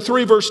chapter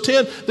 3, verse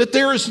 10, that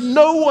there is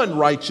no one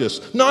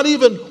righteous, not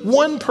even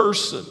one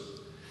person.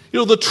 You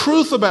know, the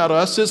truth about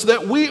us is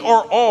that we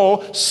are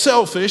all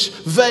selfish,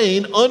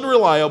 vain,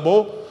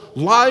 unreliable,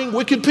 lying,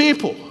 wicked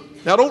people.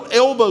 Now, don't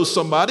elbow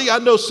somebody. I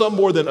know some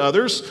more than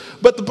others,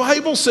 but the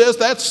Bible says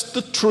that's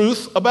the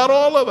truth about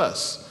all of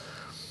us.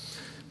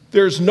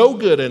 There's no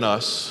good in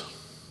us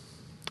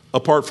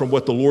apart from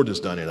what the Lord has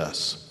done in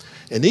us.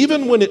 And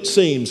even when it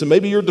seems, and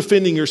maybe you're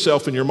defending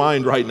yourself in your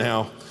mind right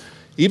now,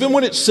 even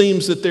when it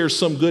seems that there's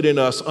some good in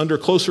us, under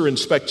closer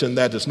inspection,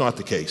 that is not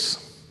the case.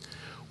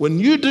 When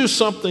you do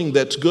something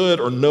that's good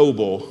or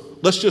noble,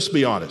 let's just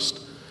be honest.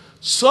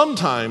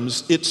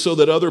 Sometimes it's so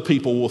that other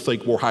people will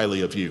think more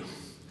highly of you.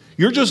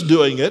 You're just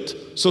doing it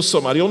so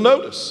somebody will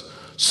notice.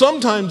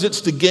 Sometimes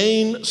it's to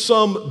gain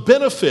some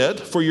benefit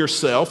for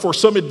yourself or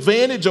some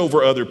advantage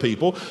over other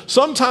people.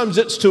 Sometimes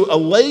it's to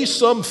allay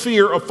some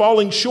fear of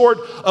falling short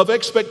of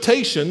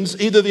expectations,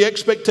 either the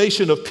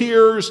expectation of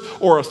peers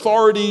or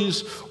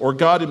authorities or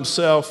God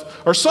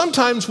himself. Or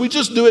sometimes we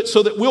just do it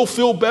so that we'll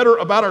feel better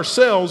about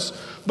ourselves.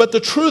 But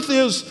the truth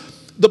is,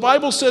 the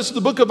Bible says in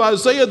the book of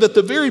Isaiah that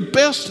the very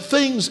best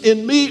things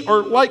in me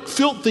are like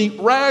filthy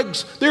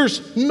rags.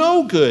 There's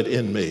no good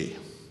in me.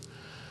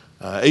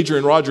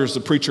 Adrian Rogers, the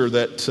preacher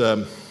that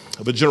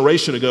of a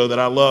generation ago that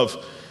I love,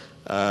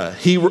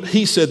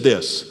 he said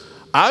this: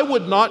 I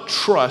would not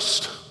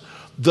trust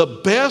the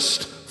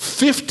best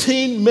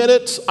 15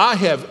 minutes I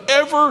have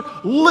ever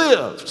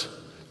lived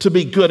to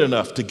be good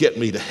enough to get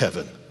me to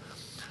heaven.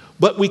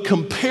 But we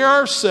compare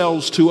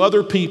ourselves to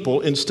other people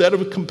instead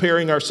of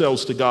comparing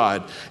ourselves to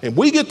God. And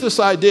we get this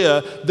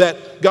idea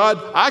that, God,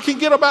 I can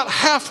get about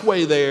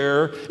halfway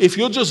there if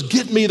you'll just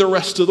get me the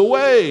rest of the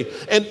way.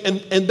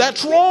 And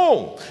that's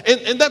wrong.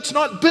 And that's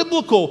not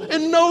biblical.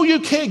 And no,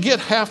 you can't get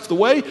half the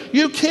way.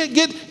 You can't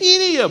get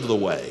any of the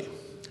way.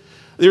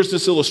 There's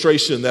this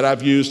illustration that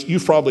I've used.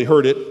 You've probably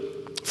heard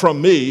it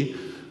from me.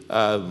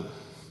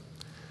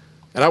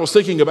 And I was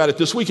thinking about it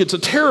this week. It's a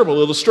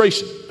terrible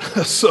illustration.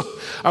 So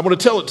I'm going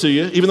to tell it to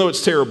you, even though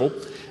it's terrible.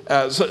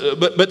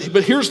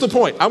 But here's the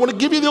point. I want to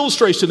give you the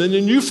illustration, and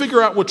then you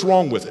figure out what's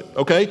wrong with it,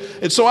 okay?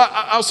 And so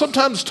I'll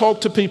sometimes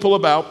talk to people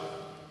about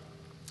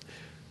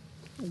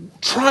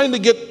trying to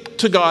get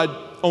to God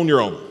on your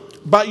own,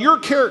 by your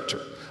character,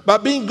 by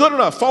being good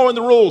enough, following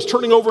the rules,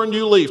 turning over a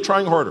new leaf,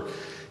 trying harder.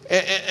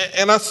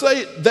 And I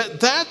say that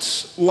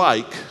that's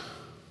like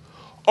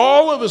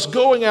all of us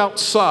going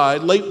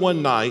outside late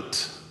one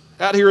night,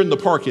 out here in the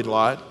parking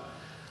lot,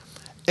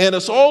 and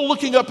us all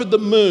looking up at the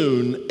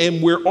moon,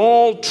 and we're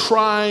all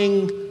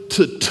trying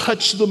to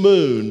touch the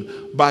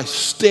moon by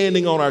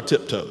standing on our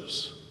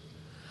tiptoes.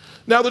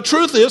 Now, the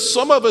truth is,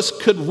 some of us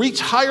could reach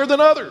higher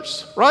than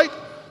others, right?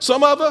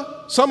 Some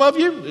of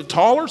you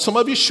taller, some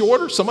of you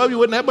shorter, some of you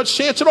wouldn't have much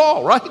chance at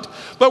all, right?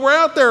 But we're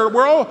out there,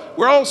 we're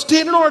all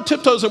standing on our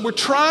tiptoes, and we're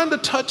trying to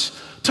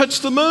touch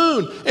the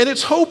moon, and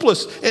it's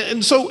hopeless.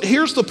 And so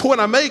here's the point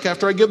I make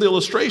after I give the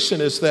illustration,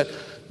 is that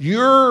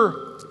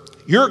your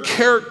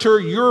character,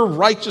 your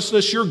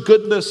righteousness, your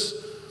goodness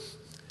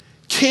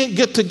can't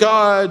get to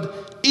God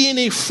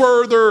any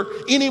further,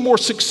 any more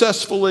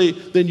successfully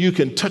than you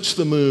can touch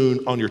the moon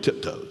on your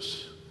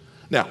tiptoes.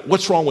 Now,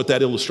 what's wrong with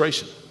that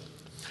illustration?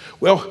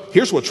 Well,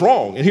 here's what's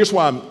wrong, and here's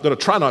why I'm going to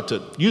try not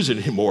to use it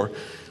anymore.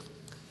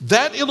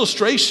 That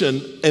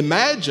illustration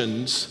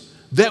imagines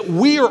that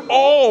we are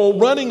all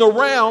running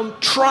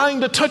around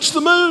trying to touch the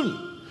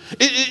moon.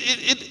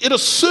 It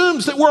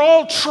assumes that we're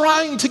all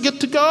trying to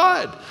get to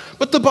God.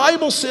 But the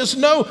Bible says,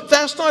 no,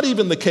 that's not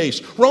even the case.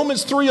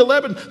 Romans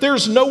 3:11,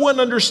 there's no one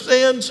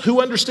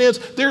who understands.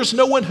 There's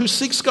no one who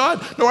seeks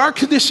God. No, our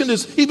condition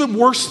is even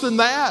worse than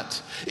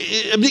that.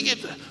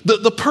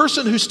 The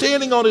person who's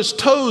standing on his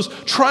toes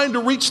trying to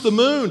reach the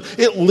moon,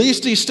 at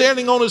least he's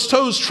standing on his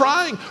toes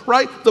trying,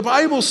 right? The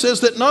Bible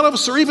says that none of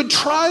us are even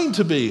trying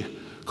to be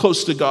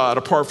close to God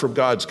apart from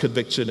God's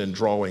conviction and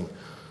drawing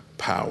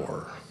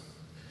power.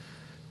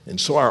 And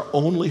so our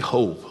only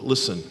hope,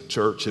 listen,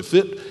 church, if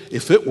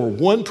it were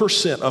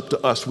 1% up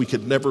to us, we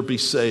could never be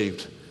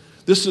saved.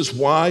 This is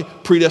why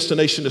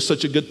predestination is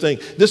such a good thing.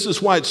 This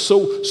is why it's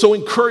so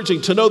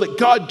encouraging to know that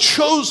God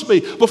chose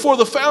me before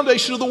the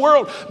foundation of the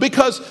world,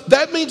 because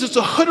that means it's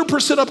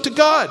 100% up to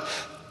God.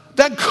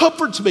 That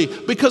comforts me,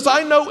 because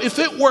I know if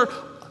it were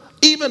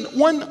even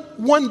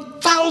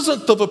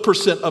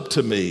 1/1000% up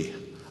to me,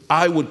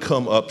 I would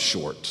come up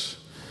short.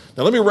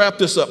 Now, let me wrap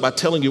this up by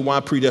telling you why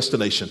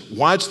predestination,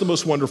 why it's the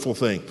most wonderful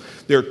thing.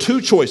 There are two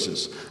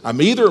choices.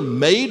 I'm either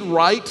made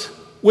right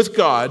with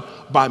God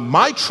by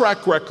my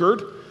track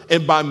record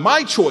and by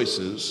my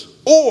choices,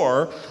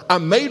 or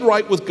I'm made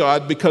right with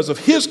God because of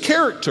his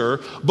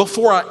character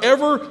before I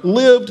ever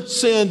lived,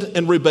 sinned,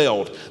 and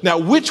rebelled. Now,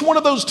 which one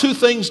of those two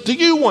things do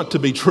you want to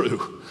be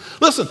true?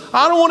 Listen,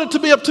 I don't want it to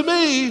be up to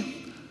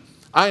me.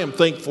 I am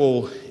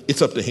thankful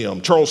it's up to him.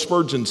 Charles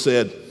Spurgeon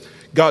said,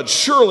 God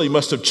surely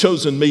must have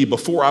chosen me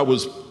before I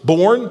was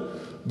born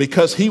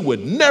because he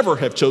would never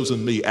have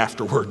chosen me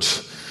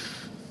afterwards.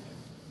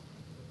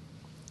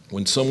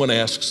 When someone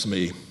asks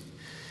me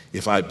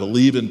if I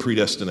believe in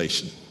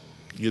predestination,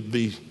 you'd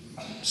be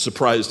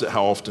surprised at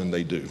how often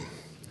they do.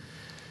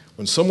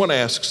 When someone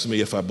asks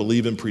me if I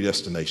believe in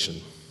predestination,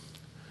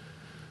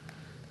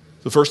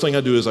 the first thing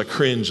I do is I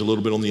cringe a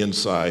little bit on the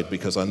inside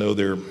because I know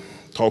they're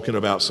talking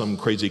about some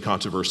crazy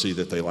controversy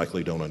that they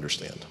likely don't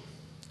understand.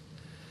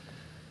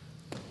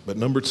 But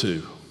number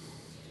two,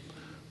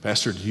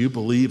 Pastor, do you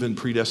believe in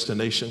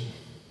predestination?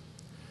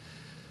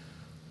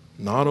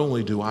 Not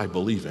only do I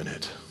believe in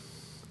it,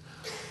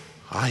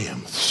 I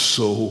am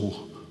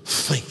so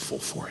thankful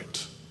for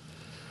it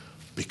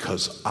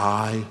because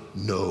I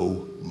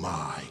know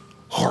my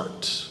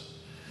heart.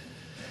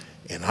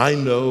 And I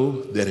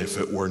know that if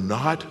it were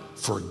not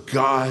for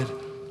God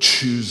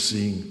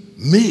choosing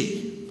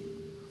me,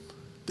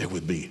 there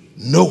would be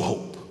no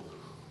hope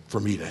for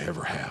me to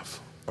ever have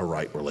a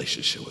right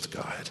relationship with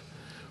God.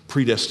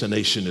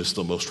 Predestination is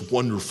the most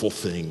wonderful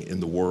thing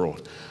in the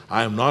world.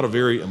 I am not a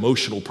very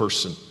emotional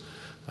person,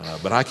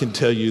 but I can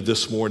tell you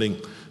this morning,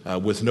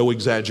 with no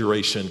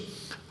exaggeration,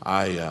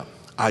 I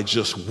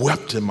just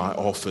wept in my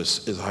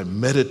office as I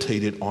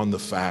meditated on the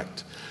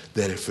fact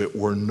that if it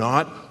were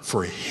not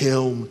for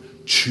him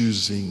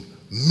choosing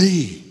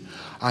me,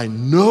 I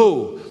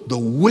know the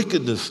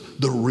wickedness,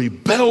 the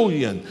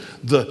rebellion,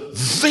 the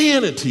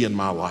vanity in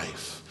my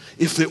life.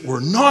 If it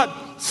were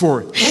not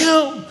for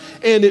him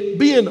and it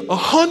being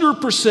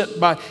 100%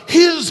 by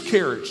his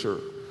character,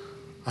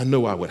 I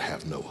know I would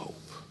have no hope.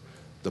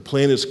 The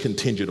plan is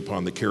contingent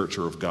upon the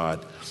character of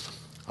God.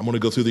 I'm going to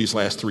go through these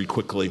last three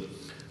quickly.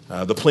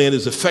 The plan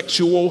is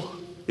effectual.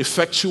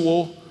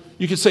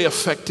 You could say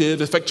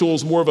effective. Effectual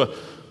is more of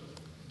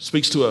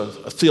speaks to a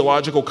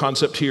theological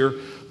concept here.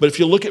 But if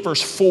you look at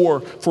verse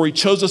 4, for he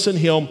chose us in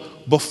him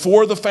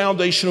before the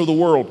foundation of the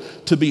world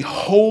to be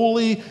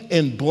holy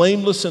and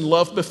blameless in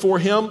love before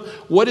him.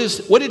 What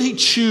did he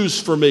choose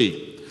for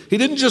me? He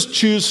didn't just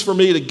choose for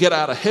me to get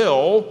out of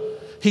hell.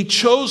 He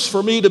chose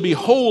for me to be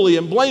holy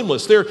and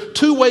blameless. There are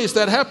two ways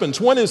that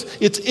happens. One is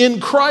it's in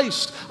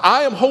Christ.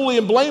 I am holy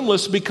and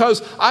blameless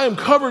because I am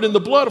covered in the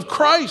blood of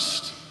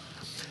Christ.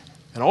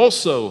 And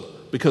also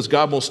because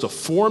God wants to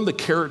form the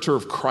character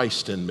of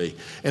Christ in me.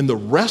 And the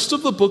rest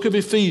of the book of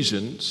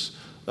Ephesians,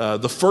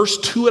 the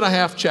first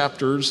 2.5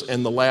 chapters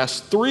and the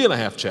last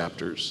 3.5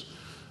 chapters,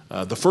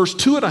 the first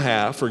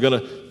 2.5 are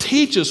going to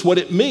teach us what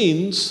it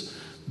means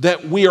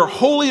that we are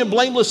holy and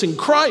blameless in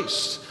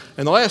Christ.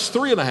 And the last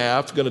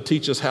 3.5 are going to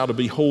teach us how to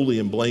be holy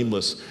and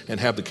blameless and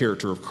have the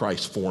character of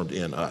Christ formed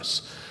in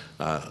us.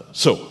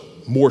 So,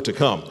 more to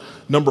come.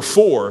 Number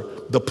 4,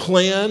 the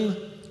plan.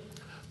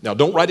 Now,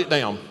 don't write it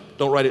down.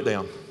 Don't write it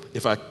down.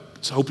 I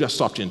hope I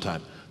stopped you in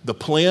time. The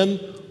plan,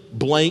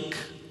 blank,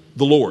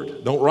 the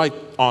Lord. Don't write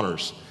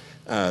honors.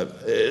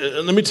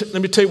 Let me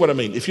tell you what I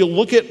mean. If you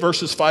look at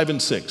verses 5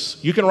 and 6,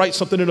 you can write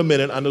something in a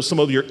minute. I know some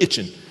of you are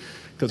itching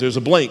because there's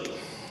a blank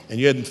and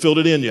you hadn't filled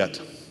it in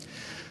yet.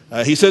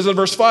 He says in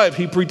verse 5,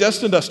 he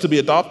predestined us to be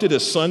adopted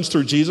as sons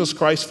through Jesus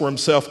Christ for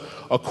himself,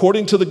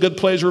 according to the good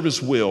pleasure of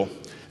his will.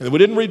 And we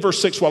didn't read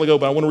verse 6 a while ago,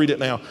 but I want to read it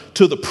now.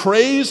 To the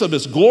praise of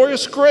his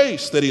glorious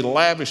grace that he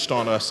lavished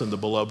on us in the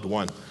beloved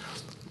one.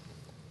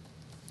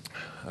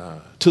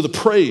 To the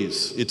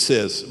praise, it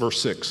says, verse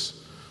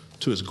 6,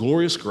 to his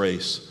glorious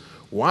grace.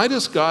 Why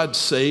does God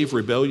save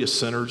rebellious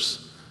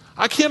sinners?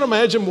 I can't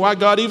imagine why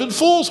God even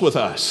fools with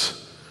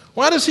us.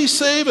 Why does he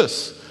save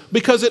us?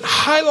 Because it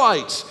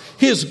highlights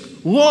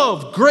his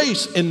love,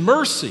 grace, and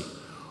mercy.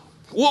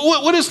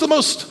 What is the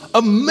most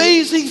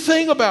amazing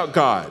thing about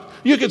God?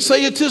 You could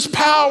say it's his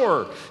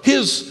power,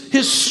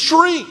 his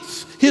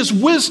strength, his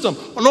wisdom,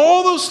 and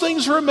all those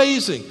things are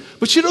amazing.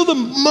 But you know the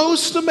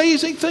most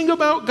amazing thing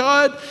about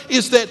God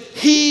is that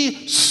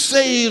he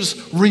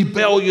saves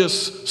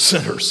rebellious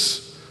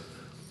sinners.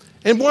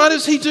 And why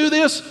does he do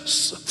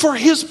this? For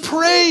his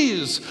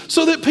praise,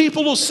 so that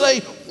people will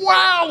say,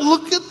 wow,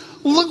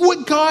 look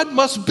what God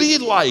must be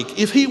like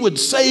if he would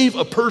save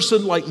a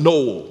person like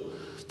Noel.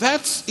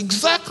 That's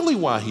exactly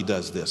why he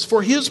does this,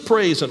 for his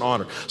praise and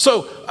honor.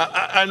 So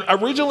I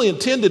originally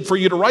intended for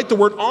you to write the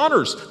word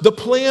honors. The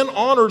plan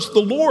honors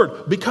the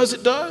Lord because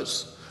it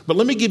does. But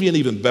let me give you an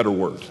even better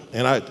word.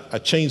 And I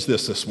changed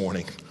this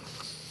morning.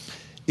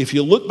 If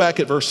you look back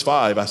at verse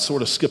 5, I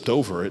sort of skipped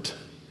over it.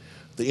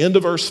 The end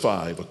of verse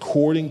 5,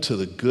 according to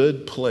the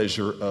good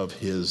pleasure of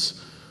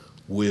his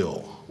will.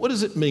 What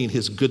does it mean,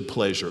 his good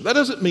pleasure? That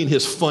doesn't mean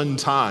his fun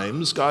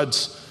times.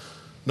 God's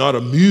not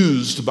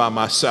amused by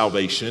my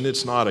salvation.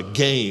 It's not a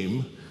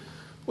game.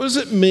 What does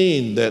it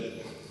mean that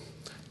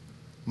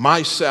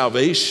my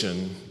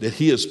salvation that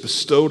he has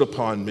bestowed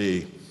upon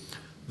me,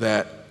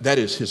 that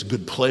is his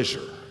good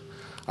pleasure?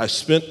 I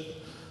spent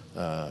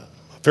a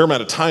fair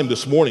amount of time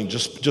this morning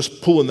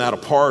just pulling that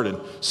apart and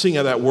seeing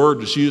how that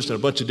word is used in a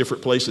bunch of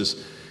different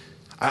places.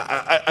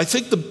 I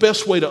think the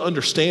best way to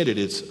understand it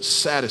is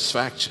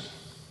satisfaction.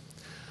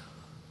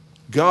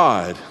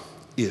 God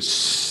is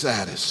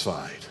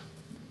satisfied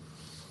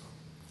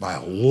by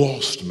a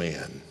lost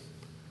man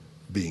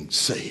being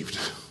saved.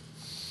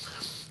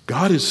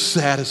 God is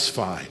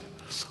satisfied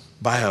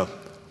by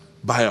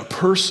a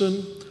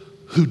person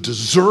who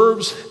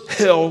deserves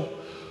hell,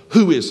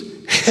 who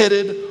is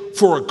headed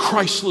for a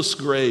Christless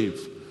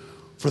grave,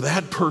 for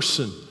that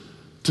person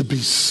to be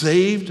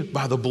saved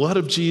by the blood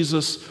of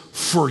Jesus,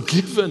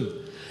 forgiven,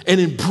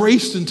 and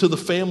embraced into the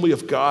family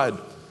of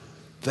God.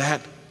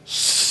 That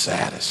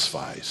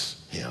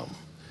satisfies him.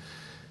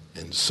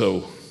 And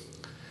so,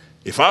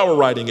 if I were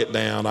writing it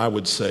down, I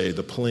would say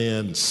the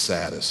plan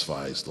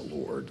satisfies the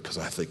Lord, because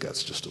I think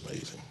that's just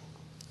amazing.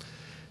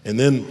 And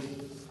then,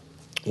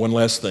 one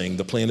last thing,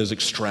 the plan is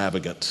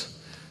extravagant.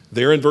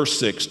 There in verse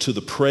 6, to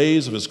the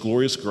praise of his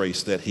glorious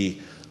grace that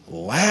he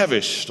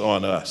lavished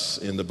on us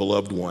in the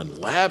beloved one.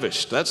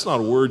 Lavished, that's not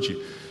a word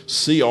you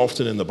see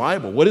often in the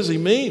Bible. What does he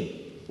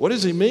mean? What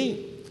does he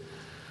mean?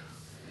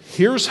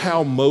 Here's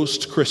how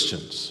most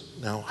Christians,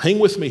 now hang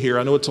with me here,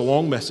 I know it's a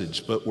long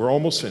message, but we're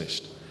almost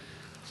finished.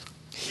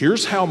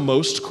 Here's how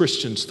most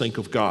Christians think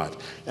of God.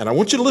 And I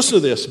want you to listen to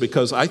this,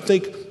 because I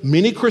think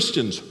many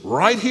Christians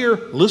right here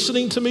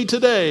listening to me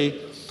today,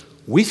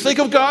 we think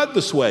of God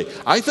this way.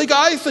 I think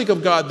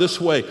of God this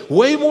way,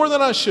 way more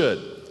than I should.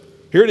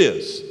 Here it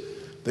is,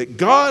 that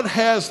God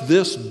has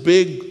this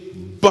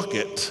big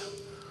bucket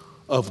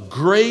of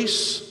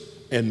grace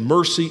and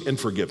mercy and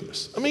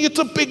forgiveness. I mean, it's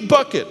a big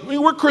bucket. I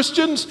mean, we're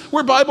Christians,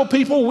 we're Bible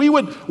people. We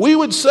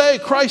would say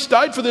Christ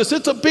died for this.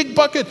 It's a big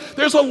bucket.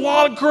 There's a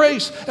lot of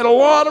grace and a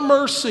lot of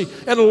mercy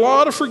and a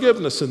lot of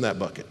forgiveness in that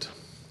bucket.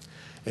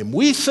 And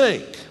we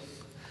think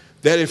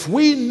that if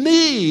we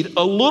need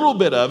a little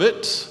bit of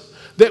it,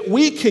 that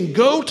we can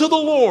go to the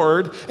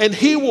Lord and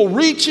he will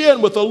reach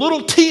in with a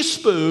little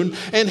teaspoon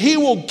and he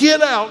will get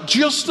out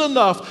just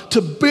enough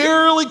to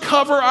barely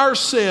cover our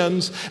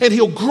sins, and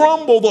he'll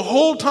grumble the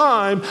whole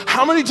time.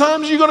 How many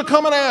times are you going to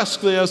come and ask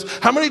this?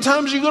 How many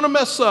times are you going to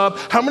mess up?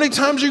 How many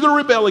times are you going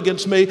to rebel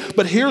against me?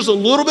 But here's a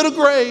little bit of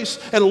grace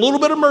and a little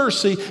bit of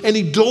mercy, and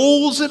he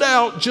doles it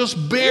out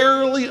just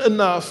barely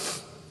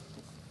enough.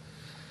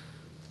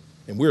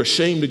 And we're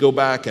ashamed to go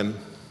back and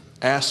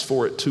ask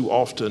for it too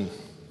often.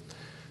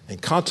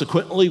 And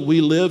consequently,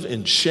 we live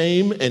in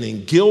shame and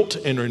in guilt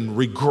and in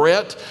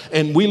regret,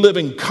 and we live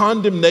in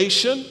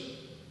condemnation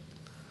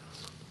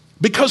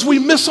because we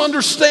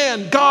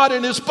misunderstand God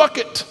and his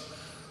bucket.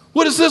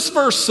 What does this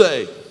verse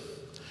say?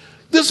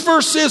 This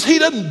verse says he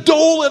doesn't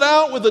dole it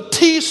out with a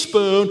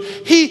teaspoon,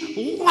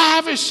 he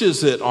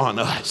lavishes it on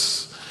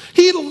us.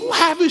 He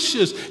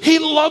lavishes. He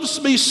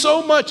loves me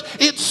so much.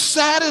 It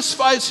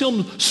satisfies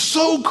him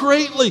so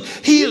greatly.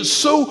 He is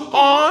so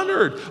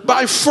honored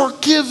by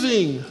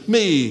forgiving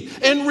me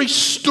and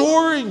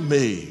restoring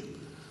me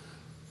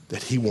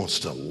that he wants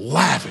to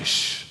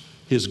lavish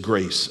his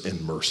grace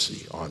and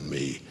mercy on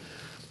me.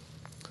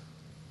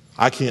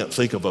 I can't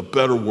think of a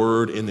better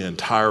word in the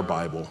entire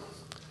Bible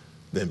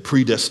than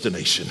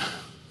predestination.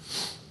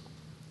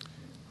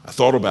 I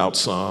thought about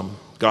some.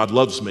 God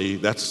loves me,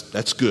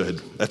 that's good,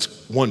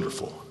 that's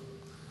wonderful.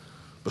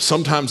 But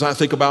sometimes I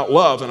think about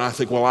love and I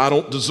think, well, I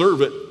don't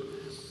deserve it.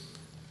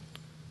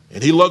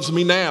 And he loves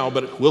me now,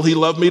 but will he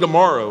love me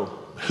tomorrow?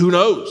 Who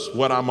knows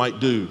what I might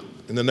do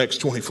in the next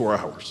 24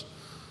 hours.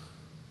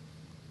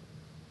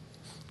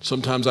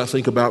 Sometimes I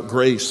think about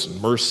grace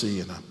and mercy,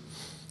 and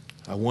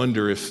I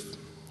wonder if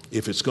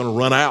it's going to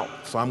run out,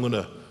 if I'm going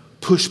to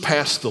push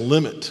past the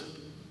limit.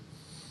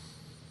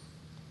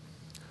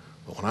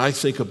 When I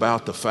think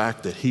about the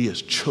fact that he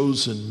has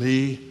chosen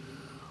me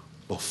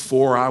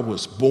before I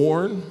was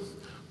born,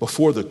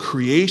 before the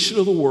creation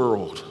of the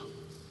world,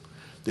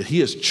 that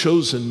he has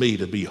chosen me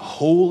to be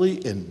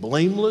holy and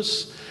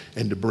blameless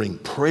and to bring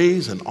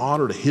praise and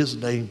honor to his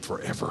name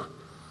forever.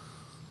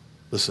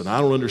 Listen, I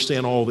don't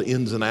understand all the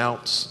ins and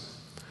outs.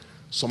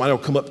 Somebody will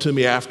come up to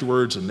me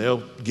afterwards and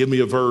they'll give me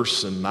a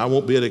verse and I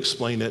won't be able to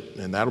explain it,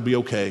 and that'll be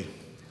okay.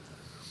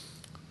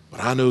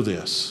 But I know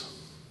this: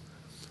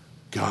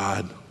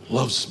 God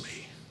loves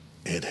me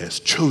and has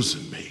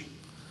chosen me,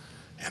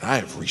 and I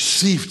have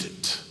received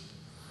it,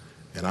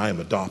 and I am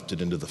adopted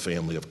into the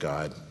family of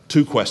God.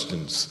 Two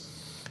questions.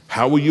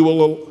 How will you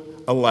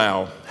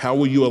allow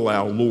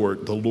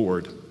the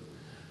Lord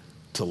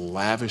to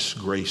lavish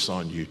grace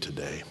on you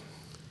today?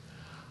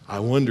 I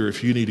wonder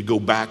if you need to go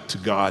back to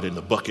God in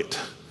the bucket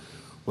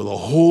with a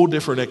whole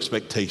different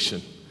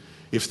expectation.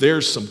 If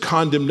there's some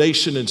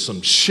condemnation and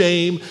some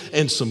shame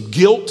and some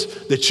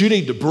guilt that you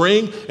need to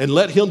bring and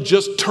let him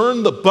just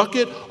turn the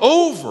bucket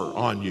over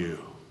on you,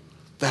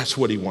 that's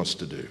what he wants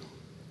to do.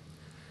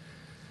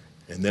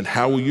 And then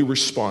how will you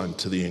respond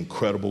to the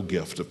incredible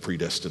gift of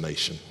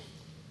predestination?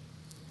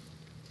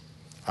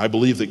 I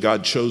believe that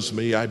God chose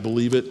me. I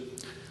believe it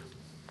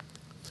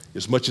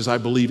as much as I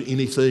believe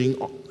anything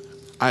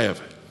I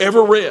have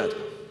ever read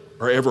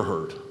or ever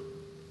heard.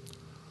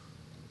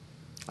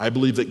 I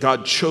believe that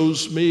God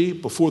chose me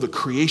before the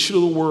creation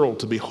of the world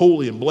to be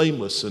holy and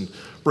blameless and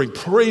bring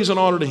praise and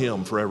honor to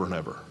him forever and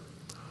ever.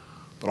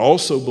 But I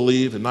also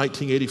believe in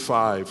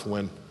 1985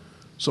 when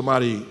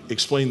somebody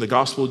explained the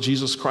gospel of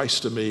Jesus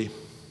Christ to me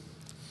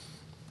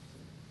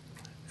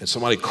and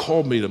somebody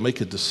called me to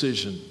make a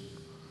decision,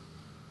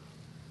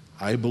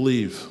 I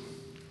believe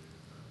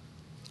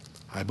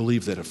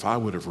that if I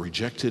would have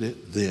rejected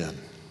it then,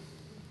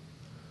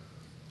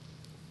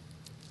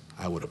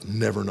 I would have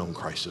never known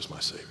Christ as my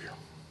Savior.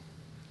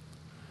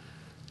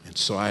 And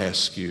so I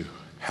ask you,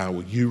 how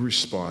will you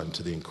respond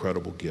to the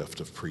incredible gift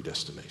of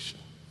predestination?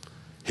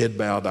 Head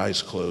bowed,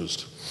 eyes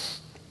closed.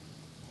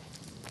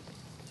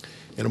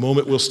 In a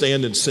moment, we'll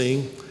stand and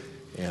sing,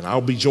 and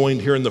I'll be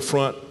joined here in the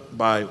front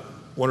by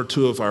one or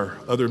two of our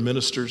other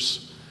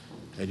ministers.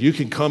 And you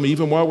can come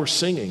even while we're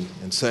singing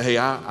and say, hey,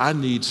 I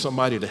need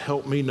somebody to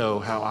help me know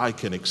how I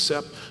can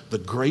accept the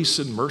grace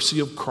and mercy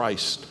of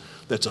Christ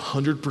that's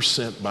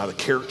 100% by the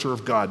character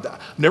of God.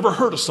 I've never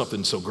heard of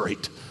something so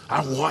great.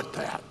 I want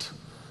that.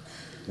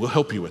 We'll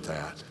help you with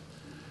that.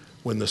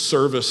 When the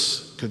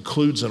service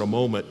concludes in a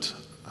moment,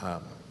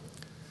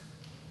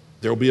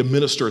 there will be a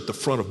minister at the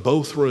front of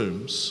both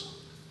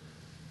rooms,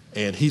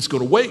 and he's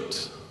going to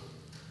wait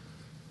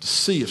to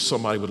see if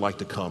somebody would like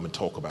to come and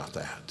talk about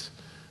that.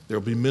 There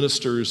will be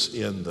ministers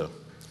in the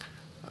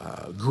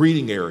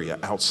greeting area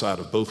outside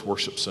of both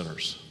worship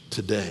centers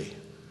today.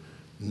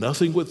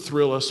 Nothing would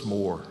thrill us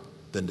more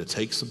than to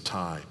take some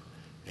time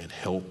and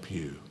help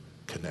you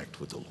connect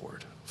with the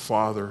Lord.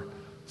 Father,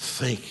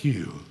 thank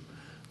you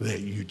that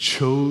you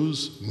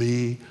chose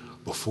me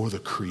before the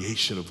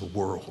creation of the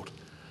world.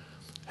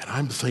 And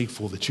I'm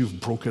thankful that you've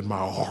broken my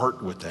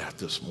heart with that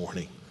this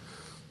morning.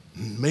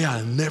 May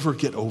I never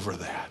get over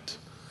that.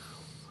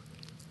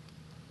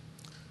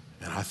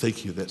 And I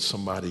thank you that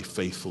somebody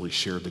faithfully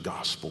shared the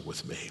gospel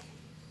with me.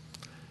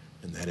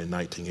 And that in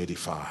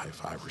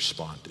 1985, I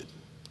responded.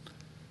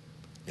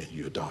 And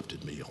you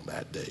adopted me on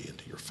that day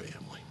into your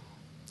family.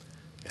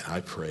 And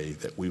I pray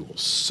that we will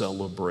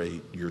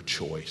celebrate your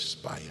choice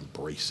by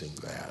embracing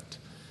that.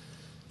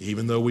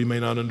 Even though we may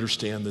not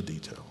understand the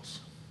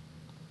details,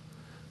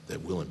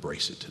 that we'll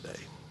embrace it today.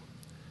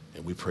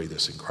 And we pray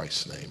this in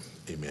Christ's name.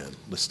 Amen.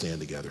 Let's stand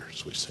together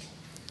as we sing.